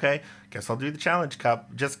tournament. Okay, guess I'll do the Challenge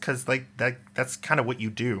Cup, just because that's kind of what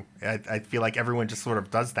you do. I feel like everyone just sort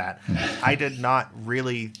of does that. I did not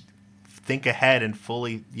really think ahead and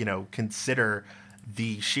fully, consider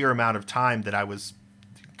the sheer amount of time that I was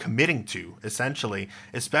committing to, essentially.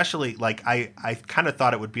 Especially, like, I kind of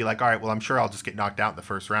thought it would be like, all right, well, I'm sure I'll just get knocked out in the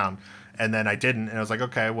first round. And then I didn't, and I was like,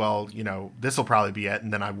 okay, well, this will probably be it.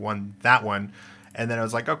 And then I won that one. And then I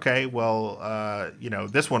was like, okay, well,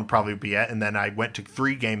 this one will probably be it. And then I went to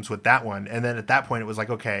 3 games with that one. And then at that point, it was like,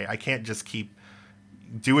 okay, I can't just keep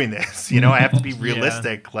doing this. I have to be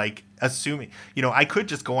realistic, like assuming, I could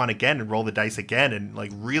just go on again and roll the dice again and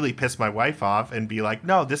like really piss my wife off and be like,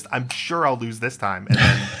 no, I'm sure I'll lose this time. And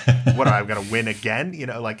then what, I'm going to win again? You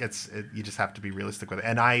just have to be realistic with it.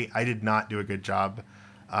 And I did not do a good job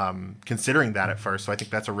considering that at first. So I think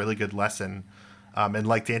that's a really good lesson. And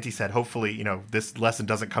like Dante said, hopefully, this lesson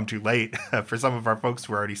doesn't come too late for some of our folks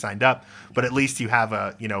who are already signed up, but at least you have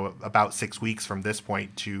about 6 weeks from this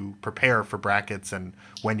point to prepare for brackets and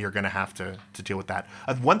when you're going to have to deal with that.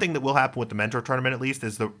 One thing that will happen with the mentor tournament, at least,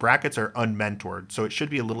 is the brackets are unmentored. So it should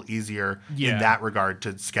be a little easier in that regard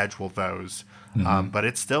to schedule those. But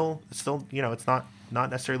it's still, it's not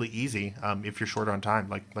necessarily easy if you're short on time,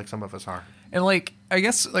 like some of us are. And like, I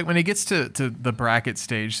guess like when it gets to the bracket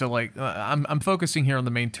stage, so like I'm focusing here on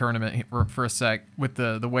the main tournament for a sec with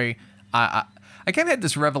the way I kind of had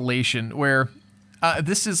this revelation where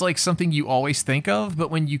this is like something you always think of,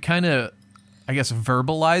 but when you kind of, I guess,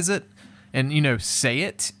 verbalize it and, say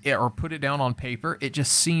it or put it down on paper, it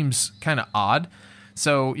just seems kind of odd.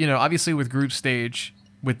 So, obviously with group stage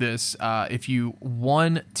with this, if you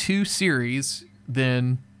won 2 series,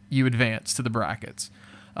 then you advance to the brackets.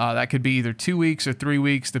 That could be either 2 weeks or 3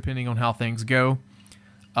 weeks, depending on how things go.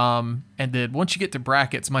 And then once you get to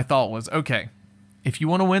brackets, my thought was, okay, if you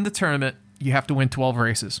want to win the tournament, you have to win 12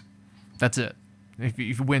 races. That's it. If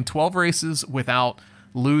you win 12 races without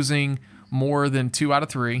losing more than 2 out of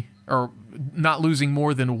 3, or not losing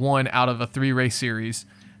more than 1 out of a 3-race series,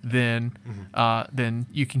 then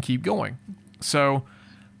you can keep going. So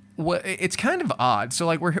it's kind of odd. So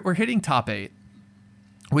like we're hitting top 8,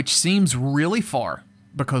 which seems really far,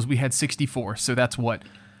 because we had 64. So that's what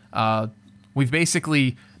we've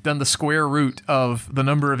basically done the square root of the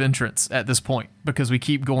number of entrants at this point because we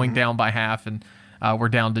keep going down by half and we're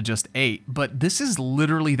down to just 8. But this is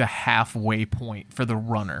literally the halfway point for the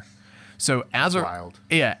runner. So as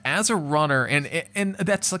a runner, and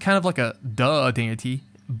that's kind of like a duh, Dante,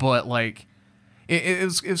 but like it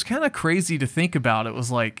was kind of crazy to think about. It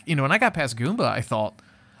was like, when I got past Goomba, I thought,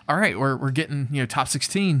 all right, we're getting top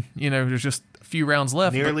 16. There's just a few rounds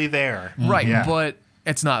left. Nearly there, right? Yeah. But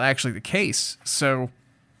it's not actually the case. So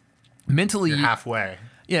mentally, you're halfway.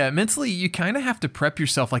 Yeah, mentally, you kind of have to prep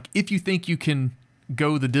yourself. Like if you think you can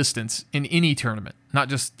go the distance in any tournament, not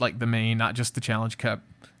just like the main, not just the Challenge Cup,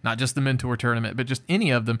 not just the Mentor tournament, but just any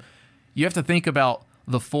of them, you have to think about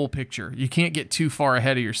the full picture. You can't get too far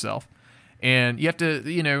ahead of yourself, and you have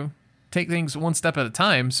to take things one step at a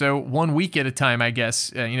time. So 1 week at a time, I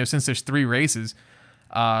guess. Since there's 3 races,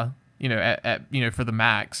 for the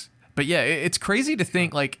max. But yeah, it's crazy to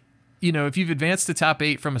think like, if you've advanced to top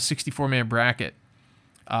 8 from a 64-man bracket,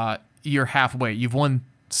 you're halfway. You've won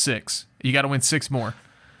 6. You got to win 6 more.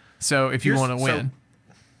 So if you want to win.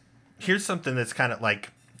 Here's something that's kind of like,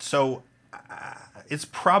 it's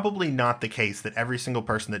probably not the case that every single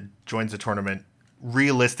person that joins a tournament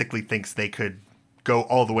realistically thinks they could go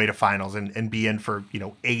all the way to finals and be in for,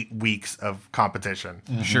 8 weeks of competition.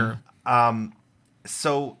 Mm-hmm. Sure.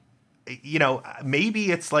 So,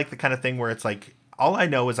 maybe it's like the kind of thing where it's like, all I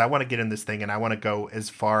know is I want to get in this thing and I want to go as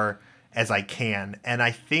far as I can. And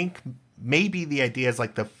I think maybe the idea is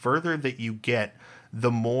like the further that you get,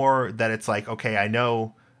 the more that it's like, okay, I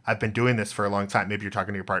know I've been doing this for a long time. Maybe you're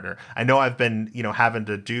talking to your partner. I know I've been, having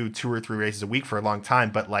to do 2 or 3 races a week for a long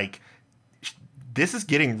time, but like, this is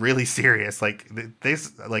getting really serious. I'm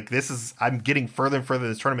getting further and further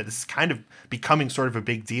in this tournament. This is kind of becoming sort of a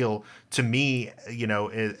big deal to me,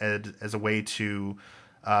 as a way to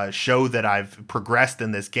show that I've progressed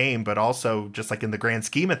in this game, but also just like in the grand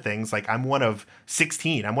scheme of things, like I'm one of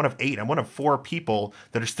 16, I'm one of 8, I'm one of 4 people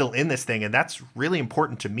that are still in this thing. And that's really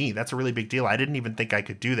important to me. That's a really big deal. I didn't even think I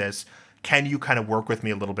could do this. Can you kind of work with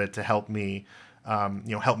me a little bit to help me,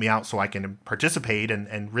 help me out so I can participate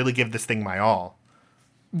and really give this thing my all?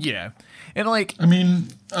 Yeah. And like,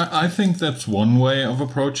 I think that's one way of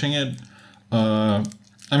approaching it.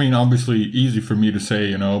 Obviously easy for me to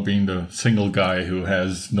say, being the single guy who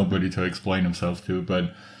has nobody to explain himself to,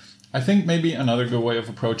 but I think maybe another good way of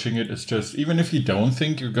approaching it is just, even if you don't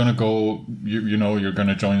think you're going to go, you're going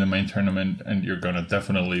to join the main tournament and you're going to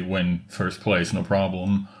definitely win first place, no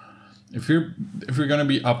problem. If you're going to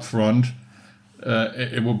be upfront,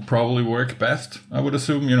 it will probably work best, I would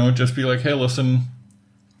assume, just be like, hey, listen,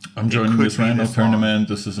 I'm joining this random tournament.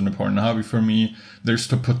 This is an important hobby for me. There's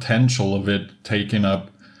the potential of it taking up,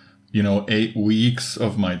 8 weeks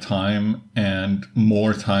of my time and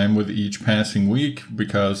more time with each passing week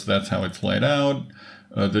because that's how it's laid out.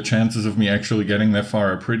 The chances of me actually getting that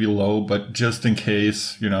far are pretty low, but just in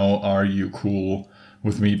case, are you cool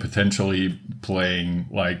with me potentially playing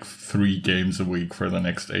like 3 games a week for the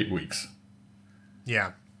next 8 weeks?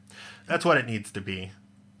 Yeah, that's what it needs to be.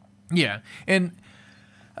 Yeah, and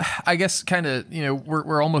I guess kind of,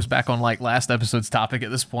 we're almost back on like last episode's topic at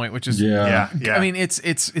this point, which is, yeah.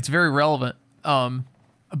 It's very relevant.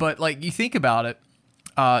 But like you think about it,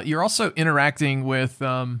 you're also interacting with,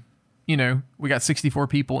 we got 64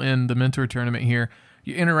 people in the Mentor tournament here.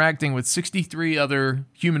 You're interacting with 63 other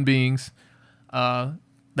human beings,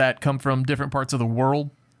 that come from different parts of the world.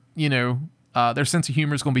 Their sense of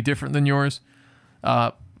humor is going to be different than yours.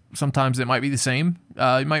 Sometimes it might be the same.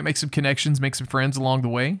 You might make some connections, make some friends along the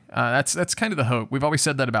way. That's kind of the hope. We've always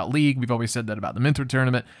said that about League. We've always said that about the Mentor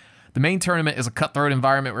tournament. The main tournament is a cutthroat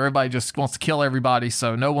environment where everybody just wants to kill everybody,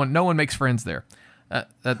 so no one makes friends there.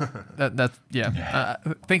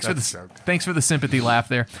 Thanks for the sympathy laugh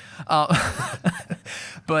there.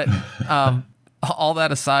 But all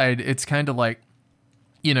that aside, it's kind of like,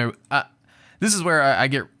 this is where I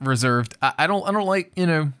get reserved. I don't like,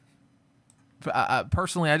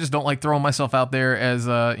 personally, I just don't like throwing myself out there as,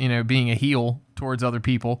 being a heel towards other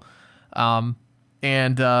people.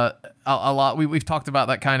 And a lot, we've talked about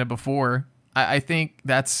that kind of before. I think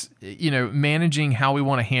that's, managing how we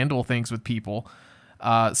want to handle things with people.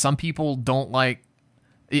 Some people don't like,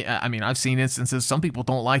 I've seen instances, some people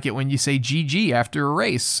don't like it when you say GG after a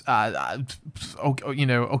race.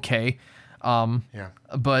 Okay. Yeah.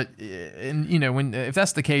 But, if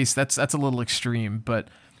that's the case, that's a little extreme, but,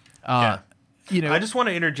 yeah. I just want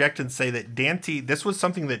to interject and say that Dante, this was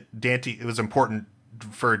something that it was important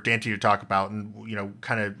for Dante to talk about and,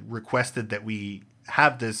 kind of requested that we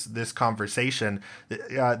have this conversation.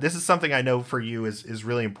 This is something I know for you is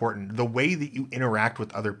really important. The way that you interact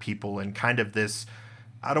with other people and kind of this,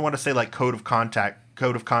 I don't want to say like code of contact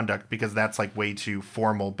code of conduct because that's like way too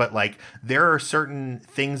formal, but like there are certain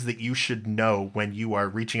things that you should know when you are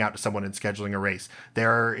reaching out to someone and scheduling a race.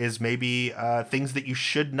 There is maybe things that you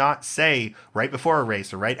should not say right before a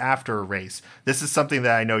race or right after a race. This is something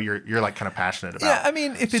that I know you're like kind of passionate about. Yeah, I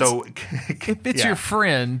mean, if it's your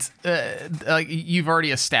friend, like you've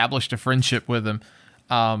already established a friendship with them,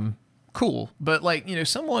 cool. But like, you know,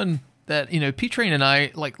 someone that, you know, P-Train and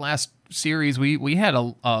I, like last series, we had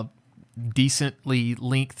a decently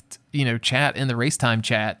length, you know, chat in the race time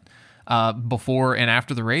chat before and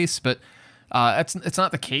after the race, but it's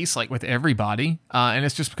not the case like with everybody, and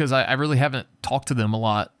it's just because I really haven't talked to them a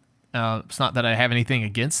lot. It's not that I have anything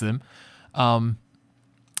against them.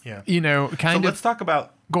 You know, let's talk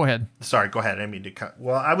about. Go ahead. Sorry, go ahead. I didn't mean to cut.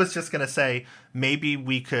 Well, I was just gonna say maybe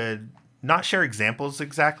we could not share examples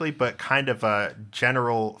exactly, but kind of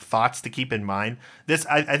general thoughts to keep in mind. This,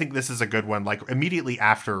 I think this is a good one, like immediately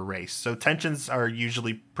after a race. So tensions are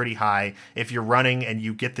usually pretty high. If you're running and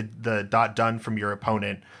you get the dot done from your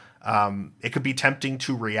opponent, it could be tempting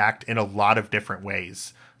to react in a lot of different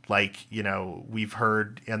ways. Like, you know, we've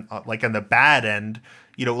heard like on the bad end,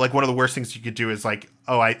 you know, like one of the worst things you could do is like,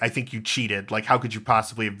 oh, I think you cheated. Like, how could you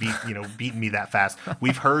possibly have beaten me that fast?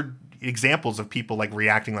 We've heard examples of people like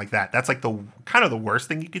reacting like that. That's like the kind of the worst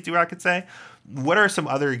thing you could do, I could say. What are some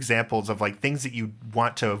other examples of like things that you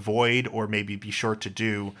want to avoid or maybe be sure to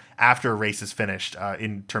do after a race is finished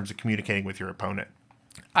in terms of communicating with your opponent?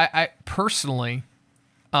 I personally,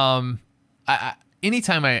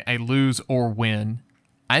 anytime I lose or win,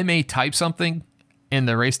 I may type something in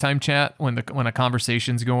the race time chat when a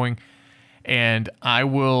conversation's going, and I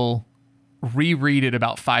will reread it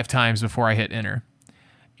about 5 times before I hit enter.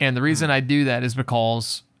 And the reason I do that is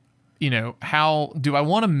because, you know, how do I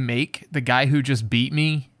want to make the guy who just beat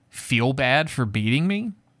me feel bad for beating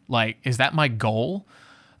me? Like, is that my goal?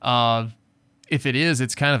 If it is,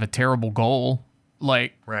 it's kind of a terrible goal.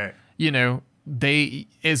 Like, right. You know,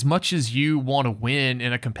 as much as you want to win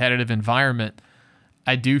in a competitive environment,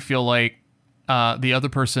 I do feel like the other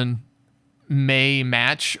person may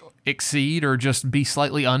match, exceed, or just be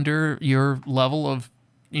slightly under your level of,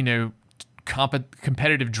 you know,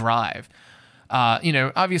 competitive drive. You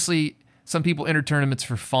know, obviously some people enter tournaments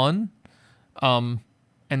for fun, and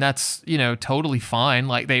that's, you know, totally fine.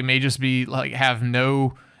 Like, they may just be like have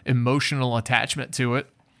no emotional attachment to it.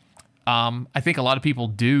 I think a lot of people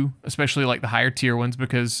do, especially like the higher tier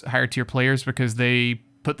players, because they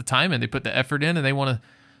put the time in, they put the effort in, and they want to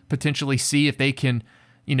potentially see if they can,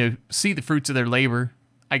 you know, see the fruits of their labor,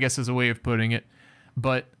 I guess is a way of putting it.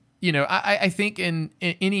 But, you know, I think in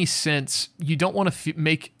any sense, you don't want to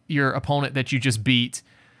make your opponent that you just beat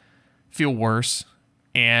feel worse.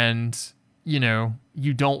 And, you know,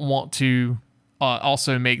 you don't want to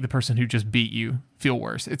also make the person who just beat you feel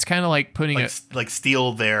worse. It's kind of like putting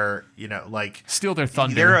steal their, you know, like steal their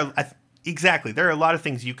thunder. Exactly. There are a lot of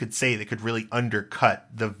things you could say that could really undercut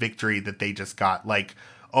the victory that they just got. Like,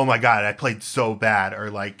 oh my God, I played so bad.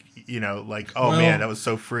 Or like, you know, like, oh man, that was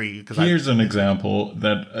so free. Here's an example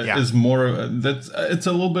that is more, it's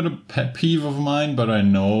a little bit of pet peeve of mine, but I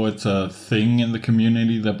know it's a thing in the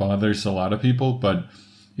community that bothers a lot of people. But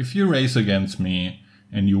if you race against me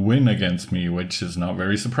and you win against me, which is not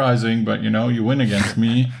very surprising, but you know, you win against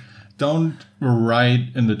me, don't write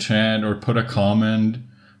in the chat or put a comment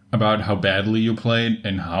about how badly you played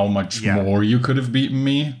and how much more you could have beaten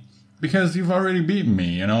me, because you've already beaten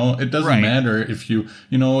me. You know, it doesn't matter if you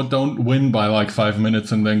know, don't win by like 5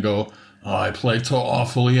 minutes and then go, oh, I played so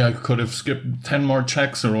awfully, I could have skipped 10 more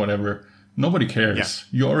checks or whatever. Nobody cares.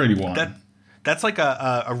 You already won. That's like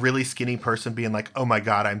a really skinny person being like, oh my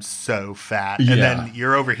God, I'm so fat. And then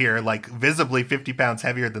you're over here like visibly 50 pounds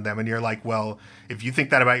heavier than them. And you're like, well, if you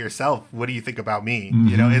think that about yourself, what do you think about me? Mm-hmm.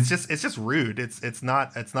 You know, it's just rude. It's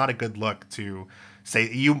not a good look to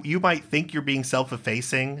say. You might think you're being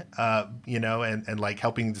self-effacing, you know, and like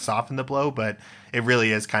helping to soften the blow, but it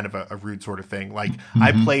really is kind of a rude sort of thing. Like,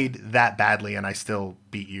 I played that badly and I still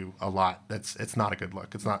beat you a lot. It's not a good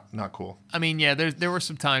look. It's not cool. I mean, yeah, there were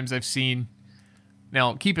some times I've seen.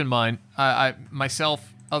 Now, keep in mind, I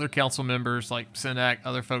myself, other council members like Sendak,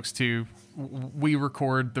 other folks too, we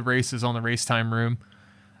record the races on the Race Time Room.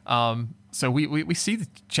 So we see the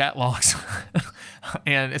chat logs,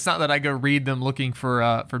 and it's not that I go read them looking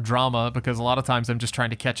for drama, because a lot of times I'm just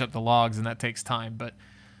trying to catch up the logs, and that takes time. But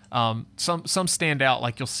some stand out,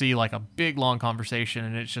 like you'll see like a big long conversation,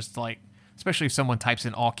 and it's just like, especially if someone types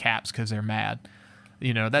in all caps because they're mad.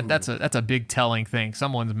 You know, that's a big telling thing.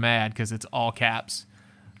 Someone's mad because it's all caps.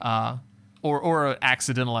 or a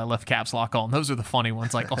accidental I left caps lock on. Those are the funny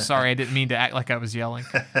ones. Like, oh, sorry, I didn't mean to act like I was yelling.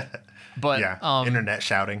 But yeah, internet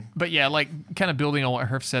shouting. But yeah, like kind of building on what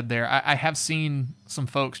Herf said there, I have seen some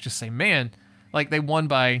folks just say, man, like they won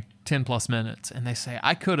by 10 plus minutes, and they say,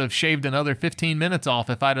 I could have shaved another 15 minutes off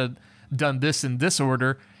if I'd have done this in this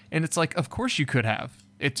order. And it's like, of course you could have.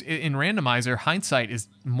 In randomizer, hindsight is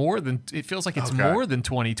more than, it feels like it's more than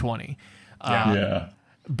 20/20. Yeah.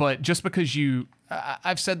 But just because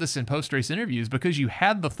I've said this in post-race interviews, because you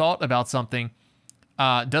had the thought about something,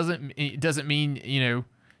 doesn't mean,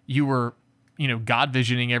 you were, God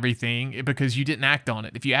visioning everything because you didn't act on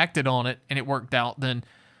it. If you acted on it and it worked out, then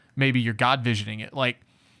maybe you're God visioning it. Like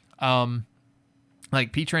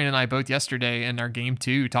P-Train and I both yesterday in our game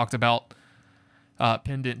 2 talked about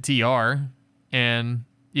Pendant TR and,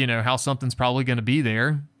 how something's probably going to be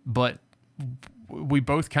there, but we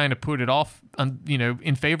both kind of put it off,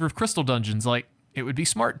 in favor of Crystal Dungeons. Like, it would be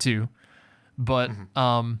smart to, but,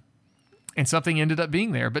 and something ended up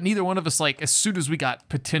being there, but neither one of us, like, as soon as we got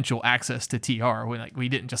potential access to TR, we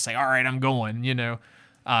didn't just say, all right, I'm going, we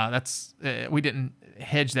didn't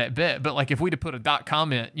hedge that bet. But like, if we'd have put a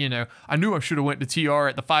comment, I knew I should have went to TR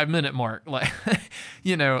at the 5-minute mark. Like,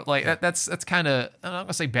 that's kind of, I'm not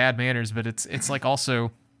gonna say bad manners, but it's like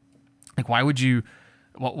also like, why would you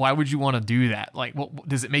want to do that? Like, what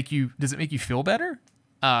does it make you feel better?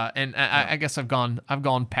 I guess I've gone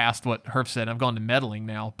past what Herf said. I've gone to meddling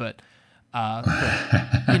now, but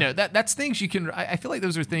that's things you can, I feel like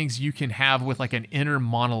those are things you can have with like an inner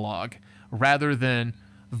monologue rather than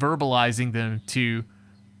verbalizing them to,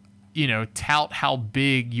 tout how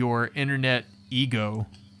big your internet ego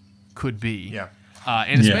could be. Yeah.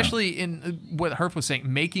 And especially in what Herf was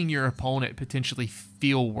saying, making your opponent potentially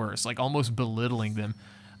feel worse, like almost belittling them.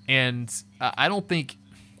 And I don't think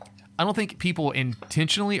people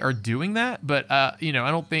intentionally are doing that, but I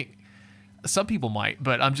don't think some people might.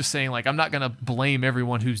 But I'm just saying, like, I'm not gonna blame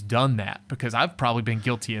everyone who's done that, because I've probably been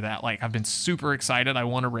guilty of that. Like, I've been super excited I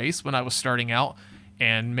won a race when I was starting out,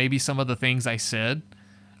 and maybe some of the things I said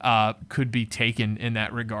could be taken in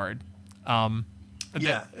that regard.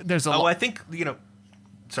 There's a I think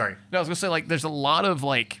sorry. No, I was gonna say, like, there's a lot of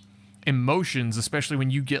like emotions, especially when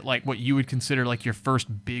you get like what you would consider like your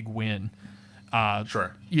first big win.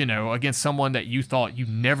 Sure. Against someone that you thought you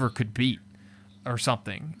never could beat or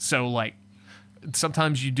something. So like,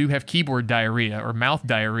 sometimes you do have keyboard diarrhea or mouth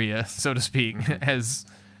diarrhea, so to speak, as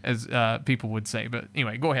people would say. But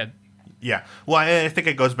anyway, go ahead. Yeah. Well, I think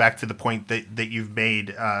it goes back to the point that you've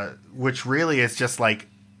made, which really is just like,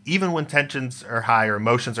 even when tensions are high or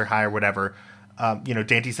emotions are high or whatever,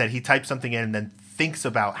 Dante said he types something in and then thinks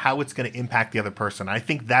about how it's going to impact the other person. I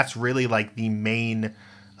think that's really like the main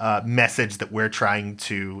message that we're trying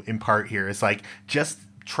to impart here, is like, just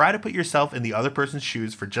try to put yourself in the other person's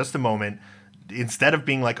shoes for just a moment. Instead of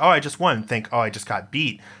being like, oh, I just won, think, oh, I just got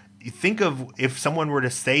beat. You think of, if someone were to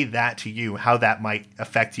say that to you, how that might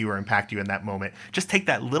affect you or impact you in that moment. Just take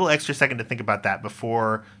that little extra second to think about that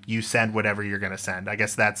before you send whatever you're going to send. I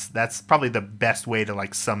guess that's probably the best way to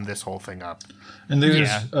like sum this whole thing up. And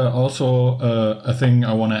there's also a thing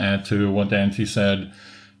I want to add to what Dante said.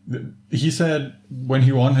 He said when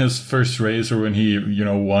he won his first race, or when he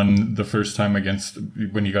won the first time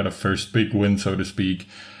when he got a first big win, so to speak,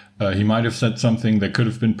 he might have said something that could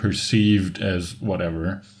have been perceived as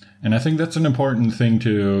whatever. And I think that's an important thing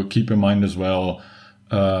to keep in mind as well.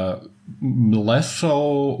 Less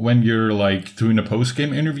so when you're like doing a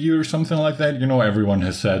post-game interview or something like that. Everyone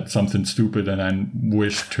has said something stupid and then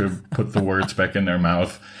wished to put the words back in their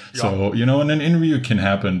mouth. Yeah. So, in an interview it can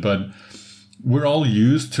happen, but we're all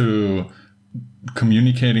used to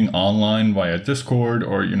communicating online via Discord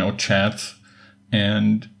or, chats.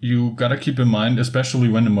 And you got to keep in mind, especially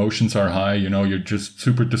when emotions are high, you're just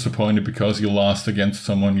super disappointed because you lost against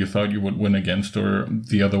someone you thought you would win against, or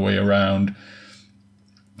the other way around.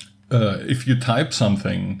 If you type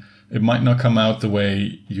something, it might not come out the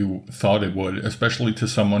way you thought it would, especially to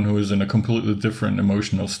someone who is in a completely different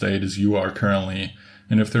emotional state as you are currently.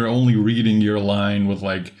 And if they're only reading your line with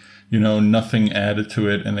like, nothing added to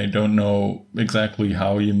it, and they don't know exactly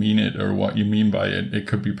how you mean it or what you mean by it, it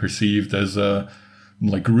could be perceived as a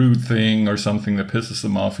like rude thing or something that pisses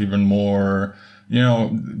them off even more.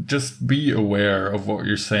 Just be aware of what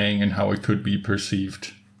you're saying and how it could be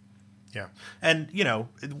perceived. Yeah. And,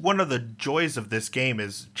 one of the joys of this game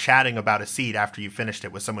is chatting about a seed after you finished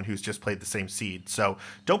it with someone who's just played the same seed. So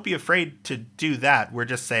don't be afraid to do that. We're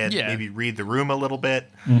just saying maybe read the room a little bit.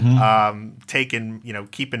 Mm-hmm.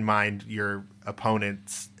 Keep in mind your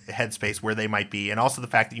opponent's headspace, where they might be, and also the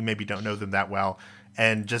fact that you maybe don't know them that well.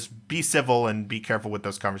 And just be civil and be careful with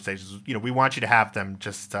those conversations. We want you to have them.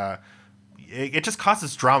 Just, it just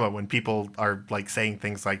causes drama when people are like saying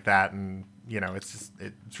things like that, and it's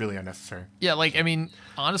really unnecessary. Yeah, like, I mean,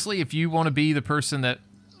 honestly, if you want to be the person that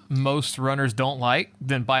most runners don't like,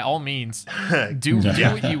 then by all means, do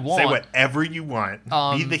what you want. Say whatever you want.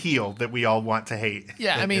 Be the heel that we all want to hate.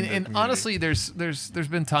 Yeah, I mean, and honestly, there's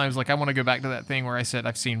been times, like, I want to go back to that thing where I said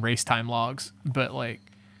I've seen race time logs, but like,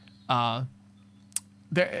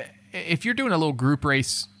 if you're doing a little group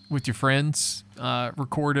race with your friends,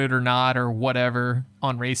 recorded or not or whatever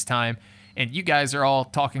on race time, and you guys are all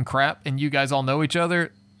talking crap and you guys all know each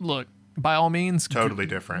other, look, by all means, totally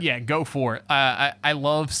different. Yeah, go for it. I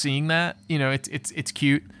love seeing that. It's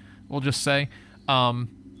cute. We'll just say,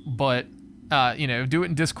 but do it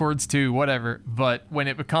in Discords too, whatever. But when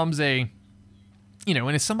it becomes when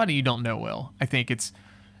it's somebody you don't know well, I think it's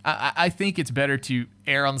better to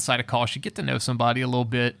err on the side of caution. Get to know somebody a little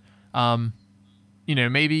bit.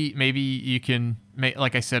 Maybe you can make,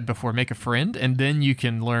 like I said before, make a friend, and then you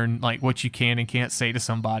can learn like what you can and can't say to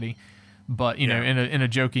somebody. But in a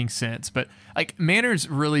joking sense, but like manners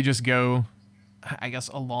really just go, I guess,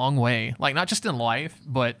 a long way. Like not just in life,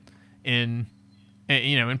 but in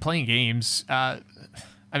playing games. I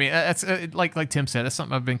mean, that's like Tim said, that's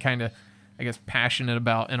something I've been kind of, I guess, passionate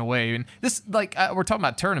about in a way. And this, like, we're talking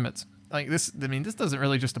about tournaments. Like this, I mean, this doesn't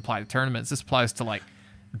really just apply to tournaments. This applies to like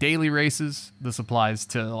daily races. This applies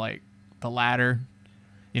to like the ladder.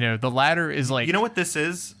 The ladder is like, you know what this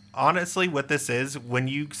is. Honestly, what this is, when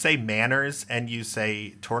you say manners and you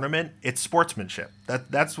say tournament, it's sportsmanship.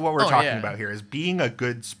 That's what we're talking about here, is being a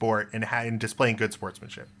good sport and displaying good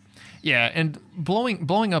sportsmanship. Yeah, and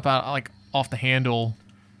blowing up out like off the handle,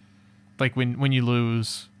 like when you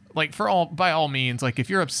lose, like by all means, like if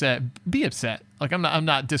you're upset, be upset. Like I'm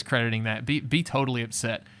not discrediting that. Be totally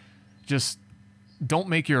upset. Just don't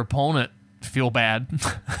make your opponent feel bad.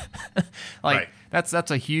 Like. Right. That's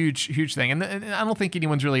a huge thing, and I don't think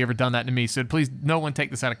anyone's really ever done that to me. So please, no one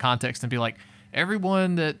take this out of context and be like,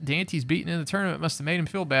 everyone that Dante's beaten in the tournament must have made him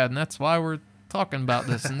feel bad, and that's why we're talking about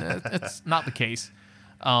this. And it's not the case.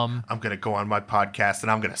 I'm gonna go on my podcast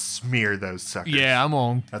and I'm gonna smear those suckers. Yeah, I'm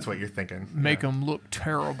on. That's what you're thinking. Make them look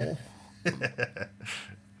terrible.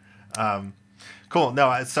 Cool.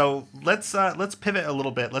 No, so let's pivot a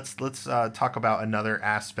little bit. Let's talk about another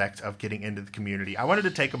aspect of getting into the community. I wanted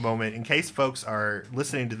to take a moment in case folks are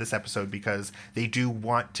listening to this episode because they do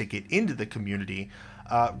want to get into the community.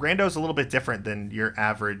 Rando's a little bit different than your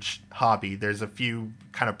average hobby. There's a few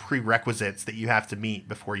kind of prerequisites that you have to meet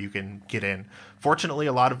before you can get in. Fortunately,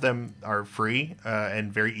 a lot of them are free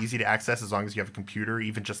and very easy to access as long as you have a computer,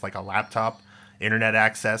 even just like a laptop, internet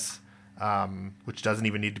access. Which doesn't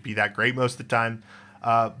even need to be that great most of the time.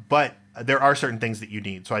 But there are certain things that you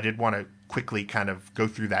need. So I did want to quickly kind of go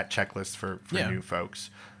through that checklist for new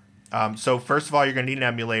folks. So first of all, you're going to need an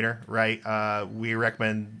emulator, right? We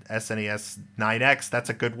recommend SNES 9X.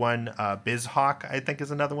 That's a good one. BizHawk, I think,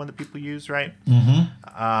 is another one that people use, right?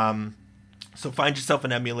 Mm-hmm. So find yourself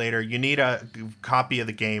an emulator. You need a copy of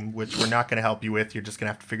the game, which we're not going to help you with. You're just going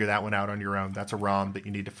to have to figure that one out on your own. That's a ROM that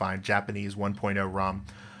you need to find, Japanese 1.0 ROM.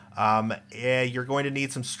 You're going to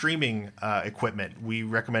need some streaming equipment. We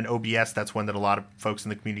recommend OBS. That's one that a lot of folks in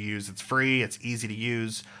the community use. It's free. It's easy to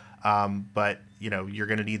use. But you're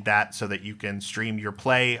going to need that so that you can stream your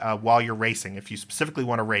play while you're racing. If you specifically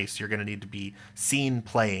want to race, you're going to need to be seen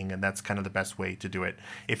playing, and that's kind of the best way to do it.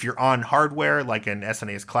 If you're on hardware like an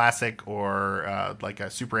SNES Classic or like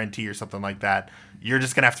a Super NT or something like that, you're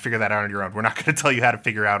just going to have to figure that out on your own. We're not going to tell you how to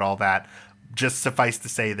figure out all that. Just suffice to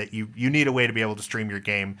say that you need a way to be able to stream your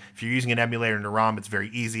game. If you're using an emulator and a ROM, it's very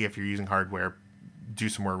easy. If you're using hardware, do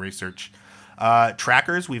some more research.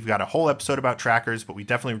 Trackers, we've got a whole episode about trackers, but we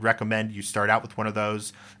definitely recommend you start out with one of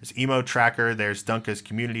those. There's Emo Tracker, there's Dunka's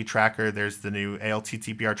Community Tracker, there's the new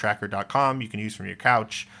ALTTPRtracker.com you can use from your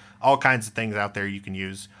couch. All kinds of things out there you can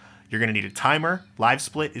use. You're going to need a timer.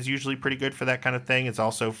 LiveSplit is usually pretty good for that kind of thing. It's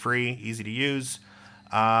also free, easy to use.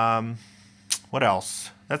 What else?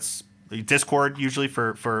 That's Discord, usually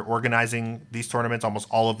for organizing these tournaments. Almost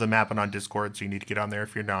all of them happen on Discord, so you need to get on there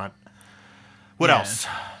if you're not. What else?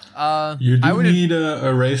 You do need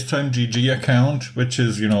a Racetime GG account, which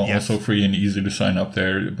is, yes, also free and easy to sign up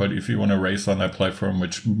there. But if you want to race on that platform,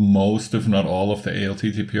 which most, if not all, of the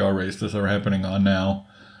ALTTPR races are happening on now,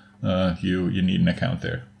 you need an account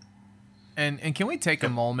there. And can we take a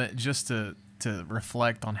moment just to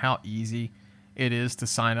reflect on how easy it is to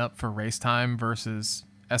sign up for Racetime versus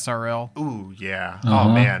SRL? Ooh, yeah. Uh-huh.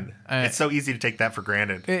 Oh, man. It's so easy to take that for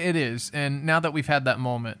granted. It is. And now that we've had that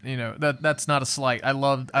moment, that's not a slight. I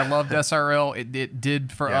loved SRL. It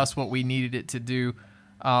did for us what we needed it to do.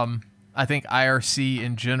 I think IRC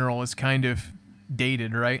in general is kind of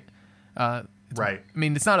dated, right? Right. I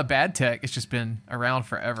mean, it's not a bad tech. It's just been around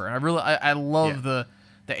forever. And I love the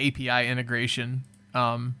API integration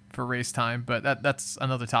for race time, but that's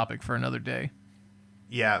another topic for another day.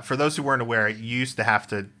 Yeah, for those who weren't aware, you used to have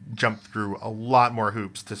to jump through a lot more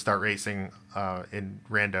hoops to start racing in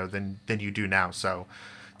Rando than you do now. So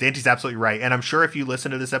Dante's absolutely right. And I'm sure if you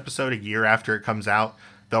listen to this episode a year after it comes out,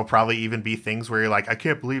 there'll probably even be things where you're like, I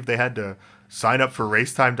can't believe they had to sign up for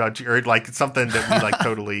racetime.g, or like something that we like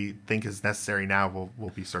totally think is necessary now will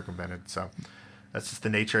be circumvented. So that's just the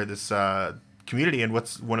nature of this community. And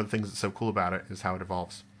what's one of the things that's so cool about it is how it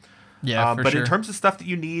evolves. Yeah, but sure. in terms of stuff that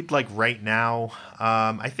you need like right now,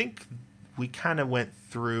 I think we kind of went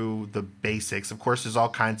through the basics. Of course, there's all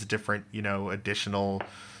kinds of different, additional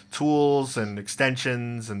tools and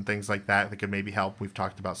extensions and things like that could maybe help. We've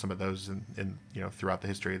talked about some of those in throughout the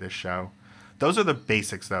history of this show. Those are the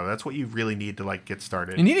basics, though. That's what you really need to like get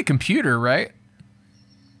started. You need a computer, right?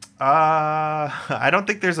 I don't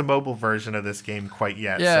think there's a mobile version of this game quite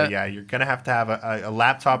yet. Yeah. So yeah, you're gonna have to have a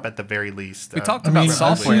laptop at the very least. We talked about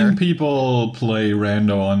software. I've seen people play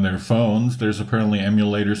Rando on their phones. There's apparently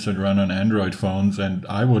emulators that run on Android phones, and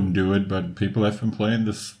I wouldn't do it, but people have been playing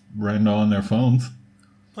this Rando on their phones.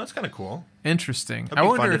 Well, that's kind of cool. Interesting. It'd be I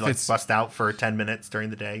wonder fun if to, like, it's bust out for 10 minutes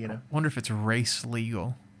during the day. Wonder if it's race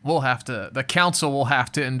legal. We'll have to. The council will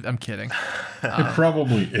have to. And I'm kidding. It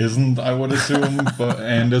probably isn't, I would assume,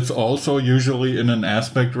 and it's also usually in an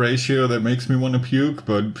aspect ratio that makes me want to puke.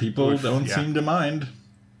 But people don't seem to mind.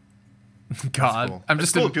 God, cool. I'm It's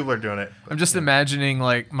just cool that people are doing it. I'm just imagining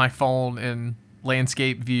like my phone in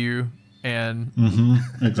landscape view and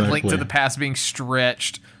Exactly. Link to the Past being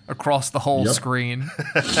stretched across the whole screen.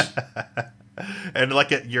 And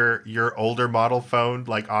like your older model phone,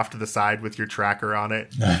 like off to the side with your tracker on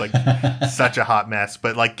it, it's like such a hot mess.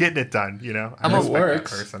 But like getting it done, I respect that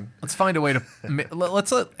person. Let's find a way to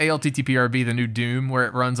let's let ALTTPR be the new Doom, where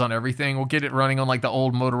it runs on everything. We'll get it running on like the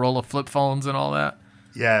old Motorola flip phones and all that.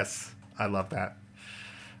 Yes, I love that.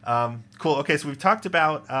 Cool. Okay, so we've talked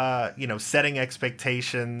about setting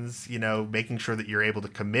expectations, making sure that you're able to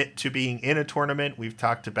commit to being in a tournament. We've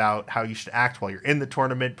talked about how you should act while you're in the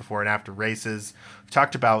tournament, before and after races. We've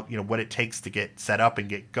talked about what it takes to get set up and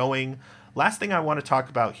get going. Last thing I want to talk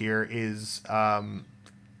about here is kind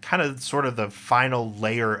of sort of the final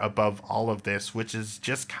layer above all of this, which is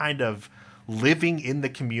just kind of living in the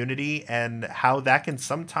community and how that can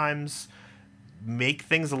sometimes make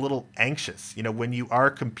things a little anxious. When you are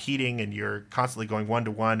competing and you're constantly going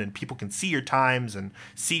 1-to-1 and people can see your times and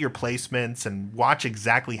see your placements and watch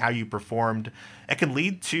exactly how you performed, it can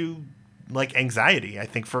lead to like anxiety, I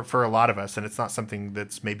think, for a lot of us. And it's not something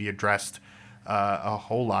that's maybe addressed a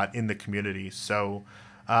whole lot in the community. So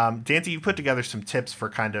Dante, you put together some tips for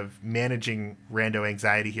kind of managing rando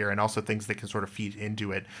anxiety here, and also things that can sort of feed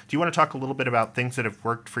into it. Do you want to talk a little bit about things that have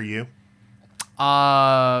worked for you?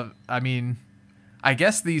 I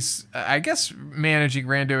guess managing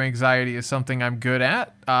rando anxiety is something I'm good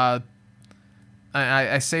at.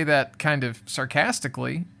 I say that kind of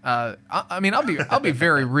sarcastically. I'll be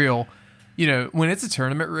very real. When it's a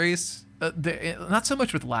tournament race, not so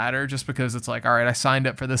much with ladder, just because it's like, all right, I signed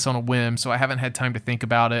up for this on a whim, so I haven't had time to think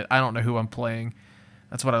about it. I don't know who I'm playing.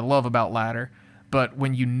 That's what I love about ladder. But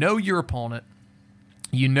when you know your opponent,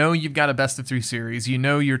 you've got a best of 3 series,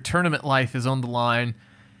 your tournament life is on the line.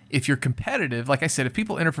 If you're competitive, like I said, if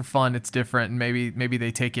people enter for fun, it's different, and maybe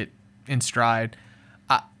they take it in stride.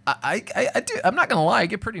 I'm not gonna lie, I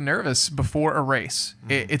get pretty nervous before a race.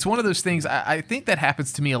 It's one of those things. I think that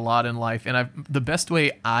happens to me a lot in life, and the best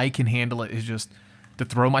way I can handle it is just to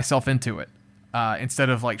throw myself into it instead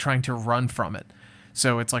of like trying to run from it.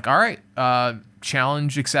 So it's like, all right,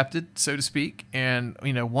 challenge accepted, so to speak. And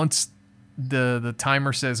once the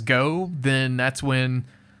timer says go, then that's when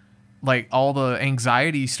like all the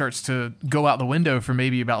anxiety starts to go out the window for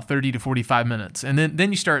maybe about 30 to 45 minutes. And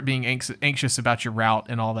then you start being anxious about your route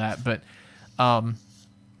and all that. But,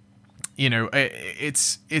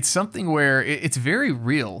 it's something where it's very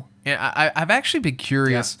real. And I've actually been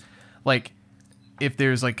curious, like if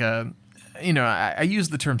there's like I use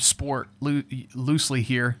the term sport loosely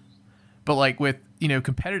here, but like with,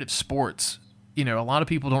 competitive sports, a lot of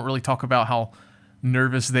people don't really talk about how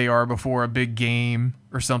nervous they are before a big game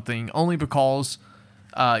or something, only because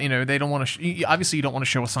they don't want to obviously you don't want to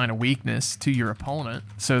show a sign of weakness to your opponent,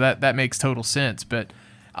 so that makes total sense. But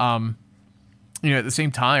at the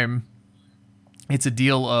same time, it's a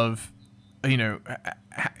deal of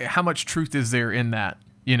how much truth is there in that.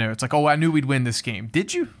 It's like, oh, I knew we'd win this game.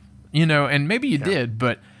 Did you? And maybe you did,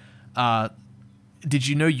 but did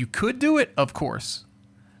you know you could do it? Of course.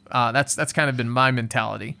 That's kind of been my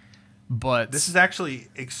mentality. But this is actually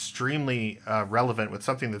extremely relevant with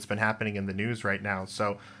something that's been happening in the news right now.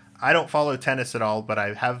 So I don't follow tennis at all, but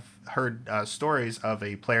I have heard stories of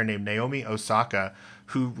a player named Naomi Osaka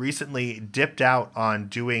who recently dipped out on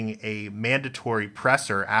doing a mandatory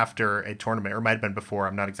presser after a tournament, or it might have been before.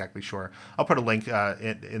 I'm not exactly sure. I'll put a link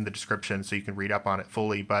in the description so you can read up on it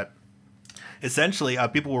fully. But essentially,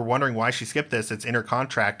 people were wondering why she skipped this. It's in her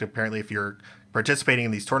contract. Apparently, if you're participating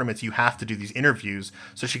in these tournaments, you have to do these interviews.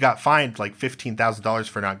 So she got fined like $15,000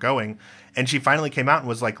 for not going. And she finally came out and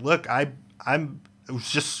was like, look, I'm was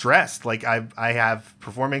just stressed. Like I have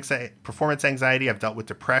performance anxiety. I've dealt with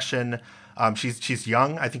depression. She's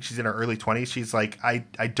young. I think she's in her early 20s. She's like,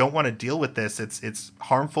 I don't want to deal with this. It's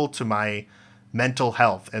harmful to my mental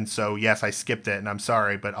health. And so, yes, I skipped it and I'm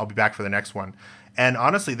sorry, but I'll be back for the next one. And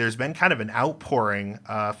honestly, there's been kind of an outpouring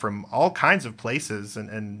from all kinds of places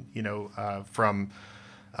and from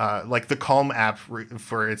like the Calm app,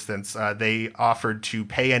 for instance, they offered to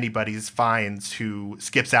pay anybody's fines who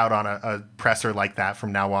skips out on a presser like that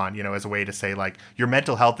from now on, as a way to say, like, your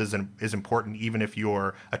mental health is important, even if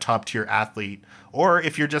you're a top tier athlete or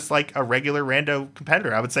if you're just like a regular rando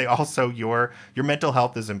competitor. I would say also your mental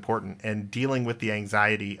health is important, and dealing with the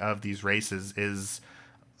anxiety of these races is.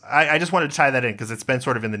 I just wanted to tie that in because it's been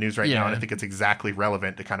sort of in the news right now, and I think it's exactly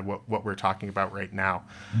relevant to kind of what we're talking about right now.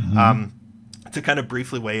 Mm-hmm. To kind of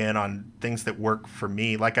briefly weigh in on things that work for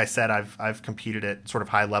me, like I said, I've competed at sort of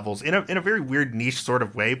high levels in a very weird niche sort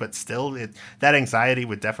of way, but still that anxiety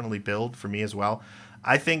would definitely build for me as well.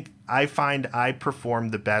 I find I perform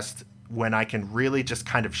the best when I can really just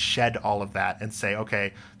kind of shed all of that and say,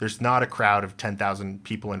 okay, there's not a crowd of 10,000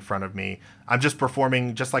 people in front of me. I'm just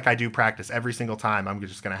performing just like I do practice every single time. I'm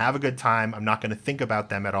just going to have a good time. I'm not going to think about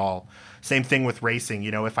them at all. Same thing with racing.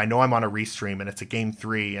 If I know I'm on a restream and it's a game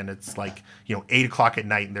 3 and it's like, 8 o'clock at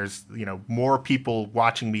night and there's, more people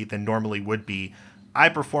watching me than normally would be, I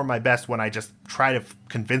perform my best when I just try to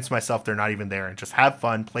convince myself they're not even there and just have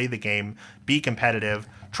fun, play the game, be competitive,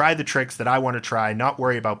 try the tricks that I want to try, not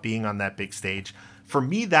worry about being on that big stage. For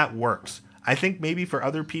me, that works. I think maybe for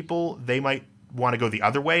other people, they might want to go the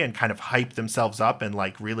other way and kind of hype themselves up and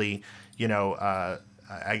like really,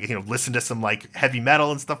 listen to some like heavy metal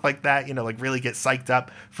and stuff like that, like really get psyched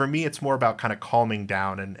up. For me, it's more about kind of calming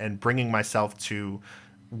down and bringing myself to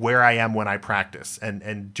where I am when I practice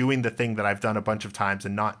and doing the thing that I've done a bunch of times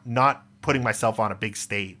and not putting myself on a big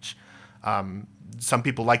stage. Some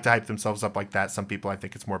people like to hype themselves up like that. Some people, I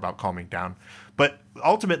think it's more about calming down. But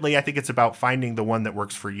ultimately, I think it's about finding the one that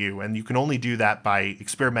works for you. And you can only do that by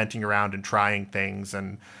experimenting around and trying things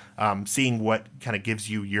and seeing what kind of gives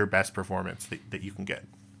you your best performance that you can get.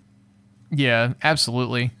 Yeah,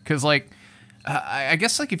 absolutely. Because, like, I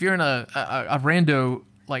guess, like, if you're in a rando,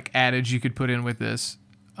 like, adage you could put in with this,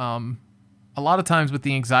 a lot of times with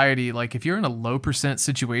the anxiety, like, if you're in a low %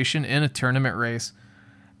 situation in a tournament race,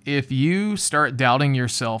 if you start doubting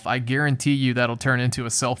yourself, I guarantee you that'll turn into a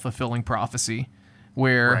self-fulfilling prophecy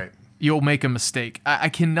where you'll make a mistake. I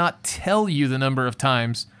cannot tell you the number of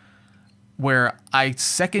times where I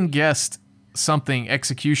second-guessed something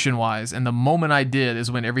execution-wise, and the moment I did is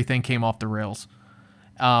when everything came off the rails.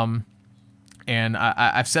 And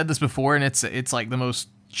I've said this before, and it's like the most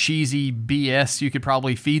cheesy BS you could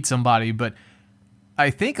probably feed somebody, but I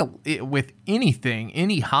think with anything,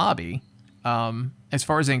 any hobby, as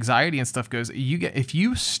far as anxiety and stuff goes, if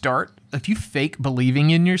you fake believing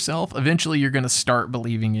in yourself, eventually you're going to start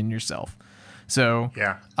believing in yourself. So,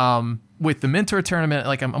 with the mentor tournament,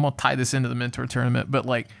 like I'm going to tie this into the mentor tournament, but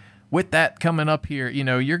like with that coming up here,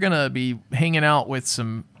 you're going to be hanging out with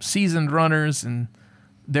some seasoned runners and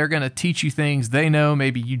they're going to teach you things they know,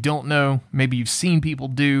 maybe you don't know, maybe you've seen people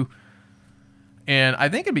do. And I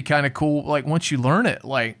think it'd be kind of cool, like once you learn it,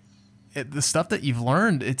 like, the stuff that you've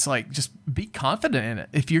learned, it's like, just be confident in it.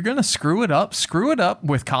 If you're going to screw it up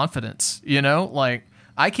with confidence, like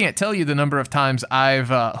I can't tell you the number of times I've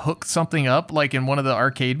hooked something up, like in one of the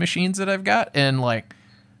arcade machines that I've got and like,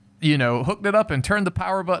 hooked it up and turned the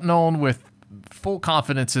power button on with full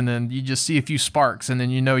confidence. And then you just see a few sparks and then,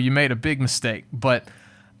 you made a big mistake, but,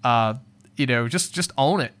 just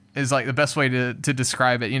own it is like the best way to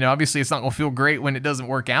describe it. Obviously it's not going to feel great when it doesn't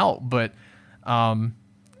work out, but,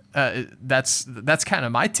 that's kind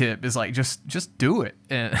of my tip is like just do it.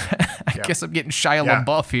 And I guess I'm getting Shia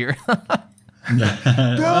LaBeouf here.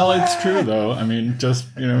 Well, it's true though. I mean, just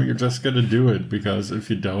you're just gonna do it because if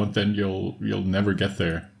you don't, then you'll never get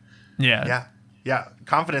there. Yeah.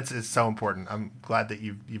 Confidence is so important. I'm glad that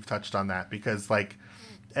you've touched on that because like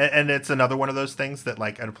And it's another one of those things that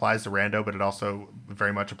like it applies to rando, but it also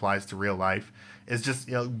very much applies to real life. Is just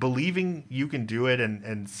believing you can do it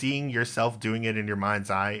and seeing yourself doing it in your mind's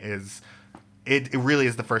eye is it really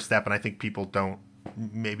is the first step. And I think people don't.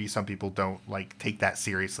 Maybe some people don't like take that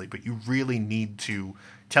seriously, but you really need to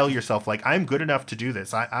tell yourself like I'm good enough to do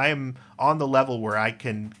this. I am on the level where I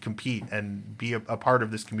can compete and be a part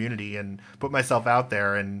of this community and put myself out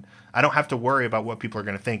there, and I don't have to worry about what people are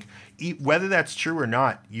going to think. Whether that's true or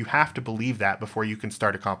not, you have to believe that before you can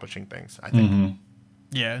start accomplishing things, I think. Mm-hmm.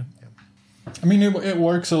 Yeah. I mean, it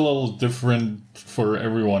works a little different for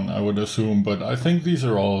everyone, I would assume, but I think these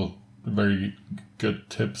are all very good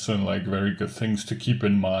tips and like very good things to keep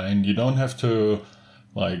in mind. You don't have to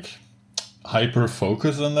like hyper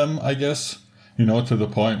focus on them, I guess, to the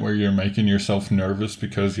point where you're making yourself nervous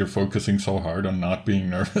because you're focusing so hard on not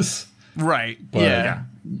being nervous. Right. But, yeah.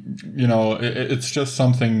 It's just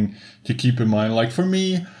something to keep in mind. Like for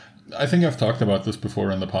me, I think I've talked about this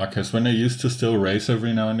before on the podcast. When I used to still race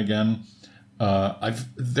every now and again,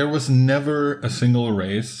 there was never a single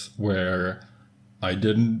race where I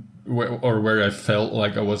didn't, or where I felt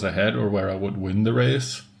like I was ahead or where I would win the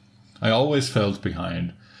race. I always felt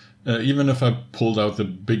behind. Even if I pulled out the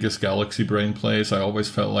biggest galaxy brain plays, I always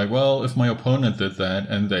felt like, well, if my opponent did that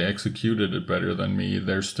and they executed it better than me,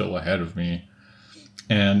 they're still ahead of me.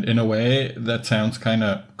 And in a way, that sounds kind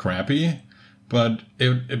of crappy, but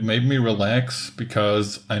it made me relax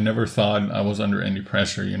because I never thought I was under any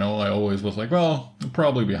pressure. I always was like, well, I'm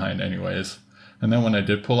probably behind anyways. And then when I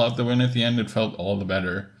did pull out the win at the end, it felt all the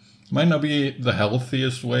better. Might not be the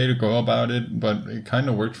healthiest way to go about it, but it kind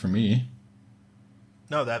of worked for me.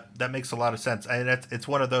 No, that makes a lot of sense. And it's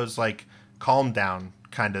one of those like calm down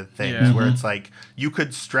kind of things where it's like you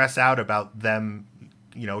could stress out about them,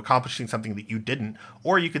 accomplishing something that you didn't,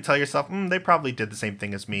 or you could tell yourself, they probably did the same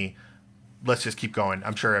thing as me. Let's just keep going.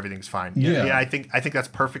 I'm sure everything's fine. Yeah. I think that's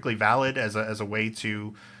perfectly valid as a way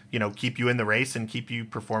to, keep you in the race and keep you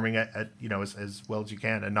performing at as well as you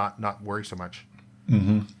can and not worry so much.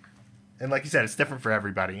 Mm-hmm. And like you said, it's different for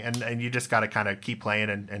everybody, and you just got to kind of keep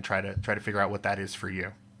playing and try to figure out what that is for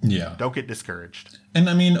you. Yeah. Don't get discouraged. And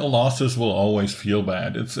I mean, losses will always feel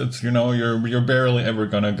bad. It's you're barely ever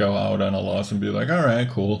gonna go out on a loss and be like, all right,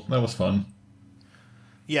 cool, that was fun.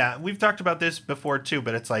 Yeah, we've talked about this before too,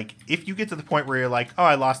 but it's like if you get to the point where you're like, oh,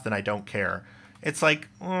 I lost and I don't care. It's like,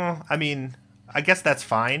 I mean, I guess that's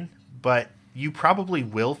fine, but you probably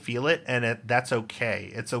will feel it, and that's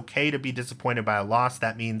okay. It's okay to be disappointed by a loss.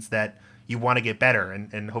 That means that you want to get better,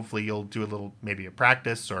 and hopefully you'll do a little, maybe a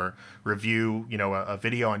practice or review, a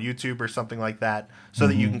video on YouTube or something like that, so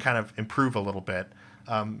that you can kind of improve a little bit.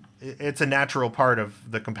 It's a natural part of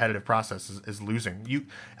the competitive process is losing.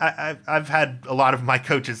 I've had a lot of my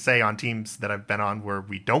coaches say on teams that I've been on where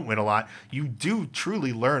we don't win a lot, you do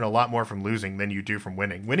truly learn a lot more from losing than you do from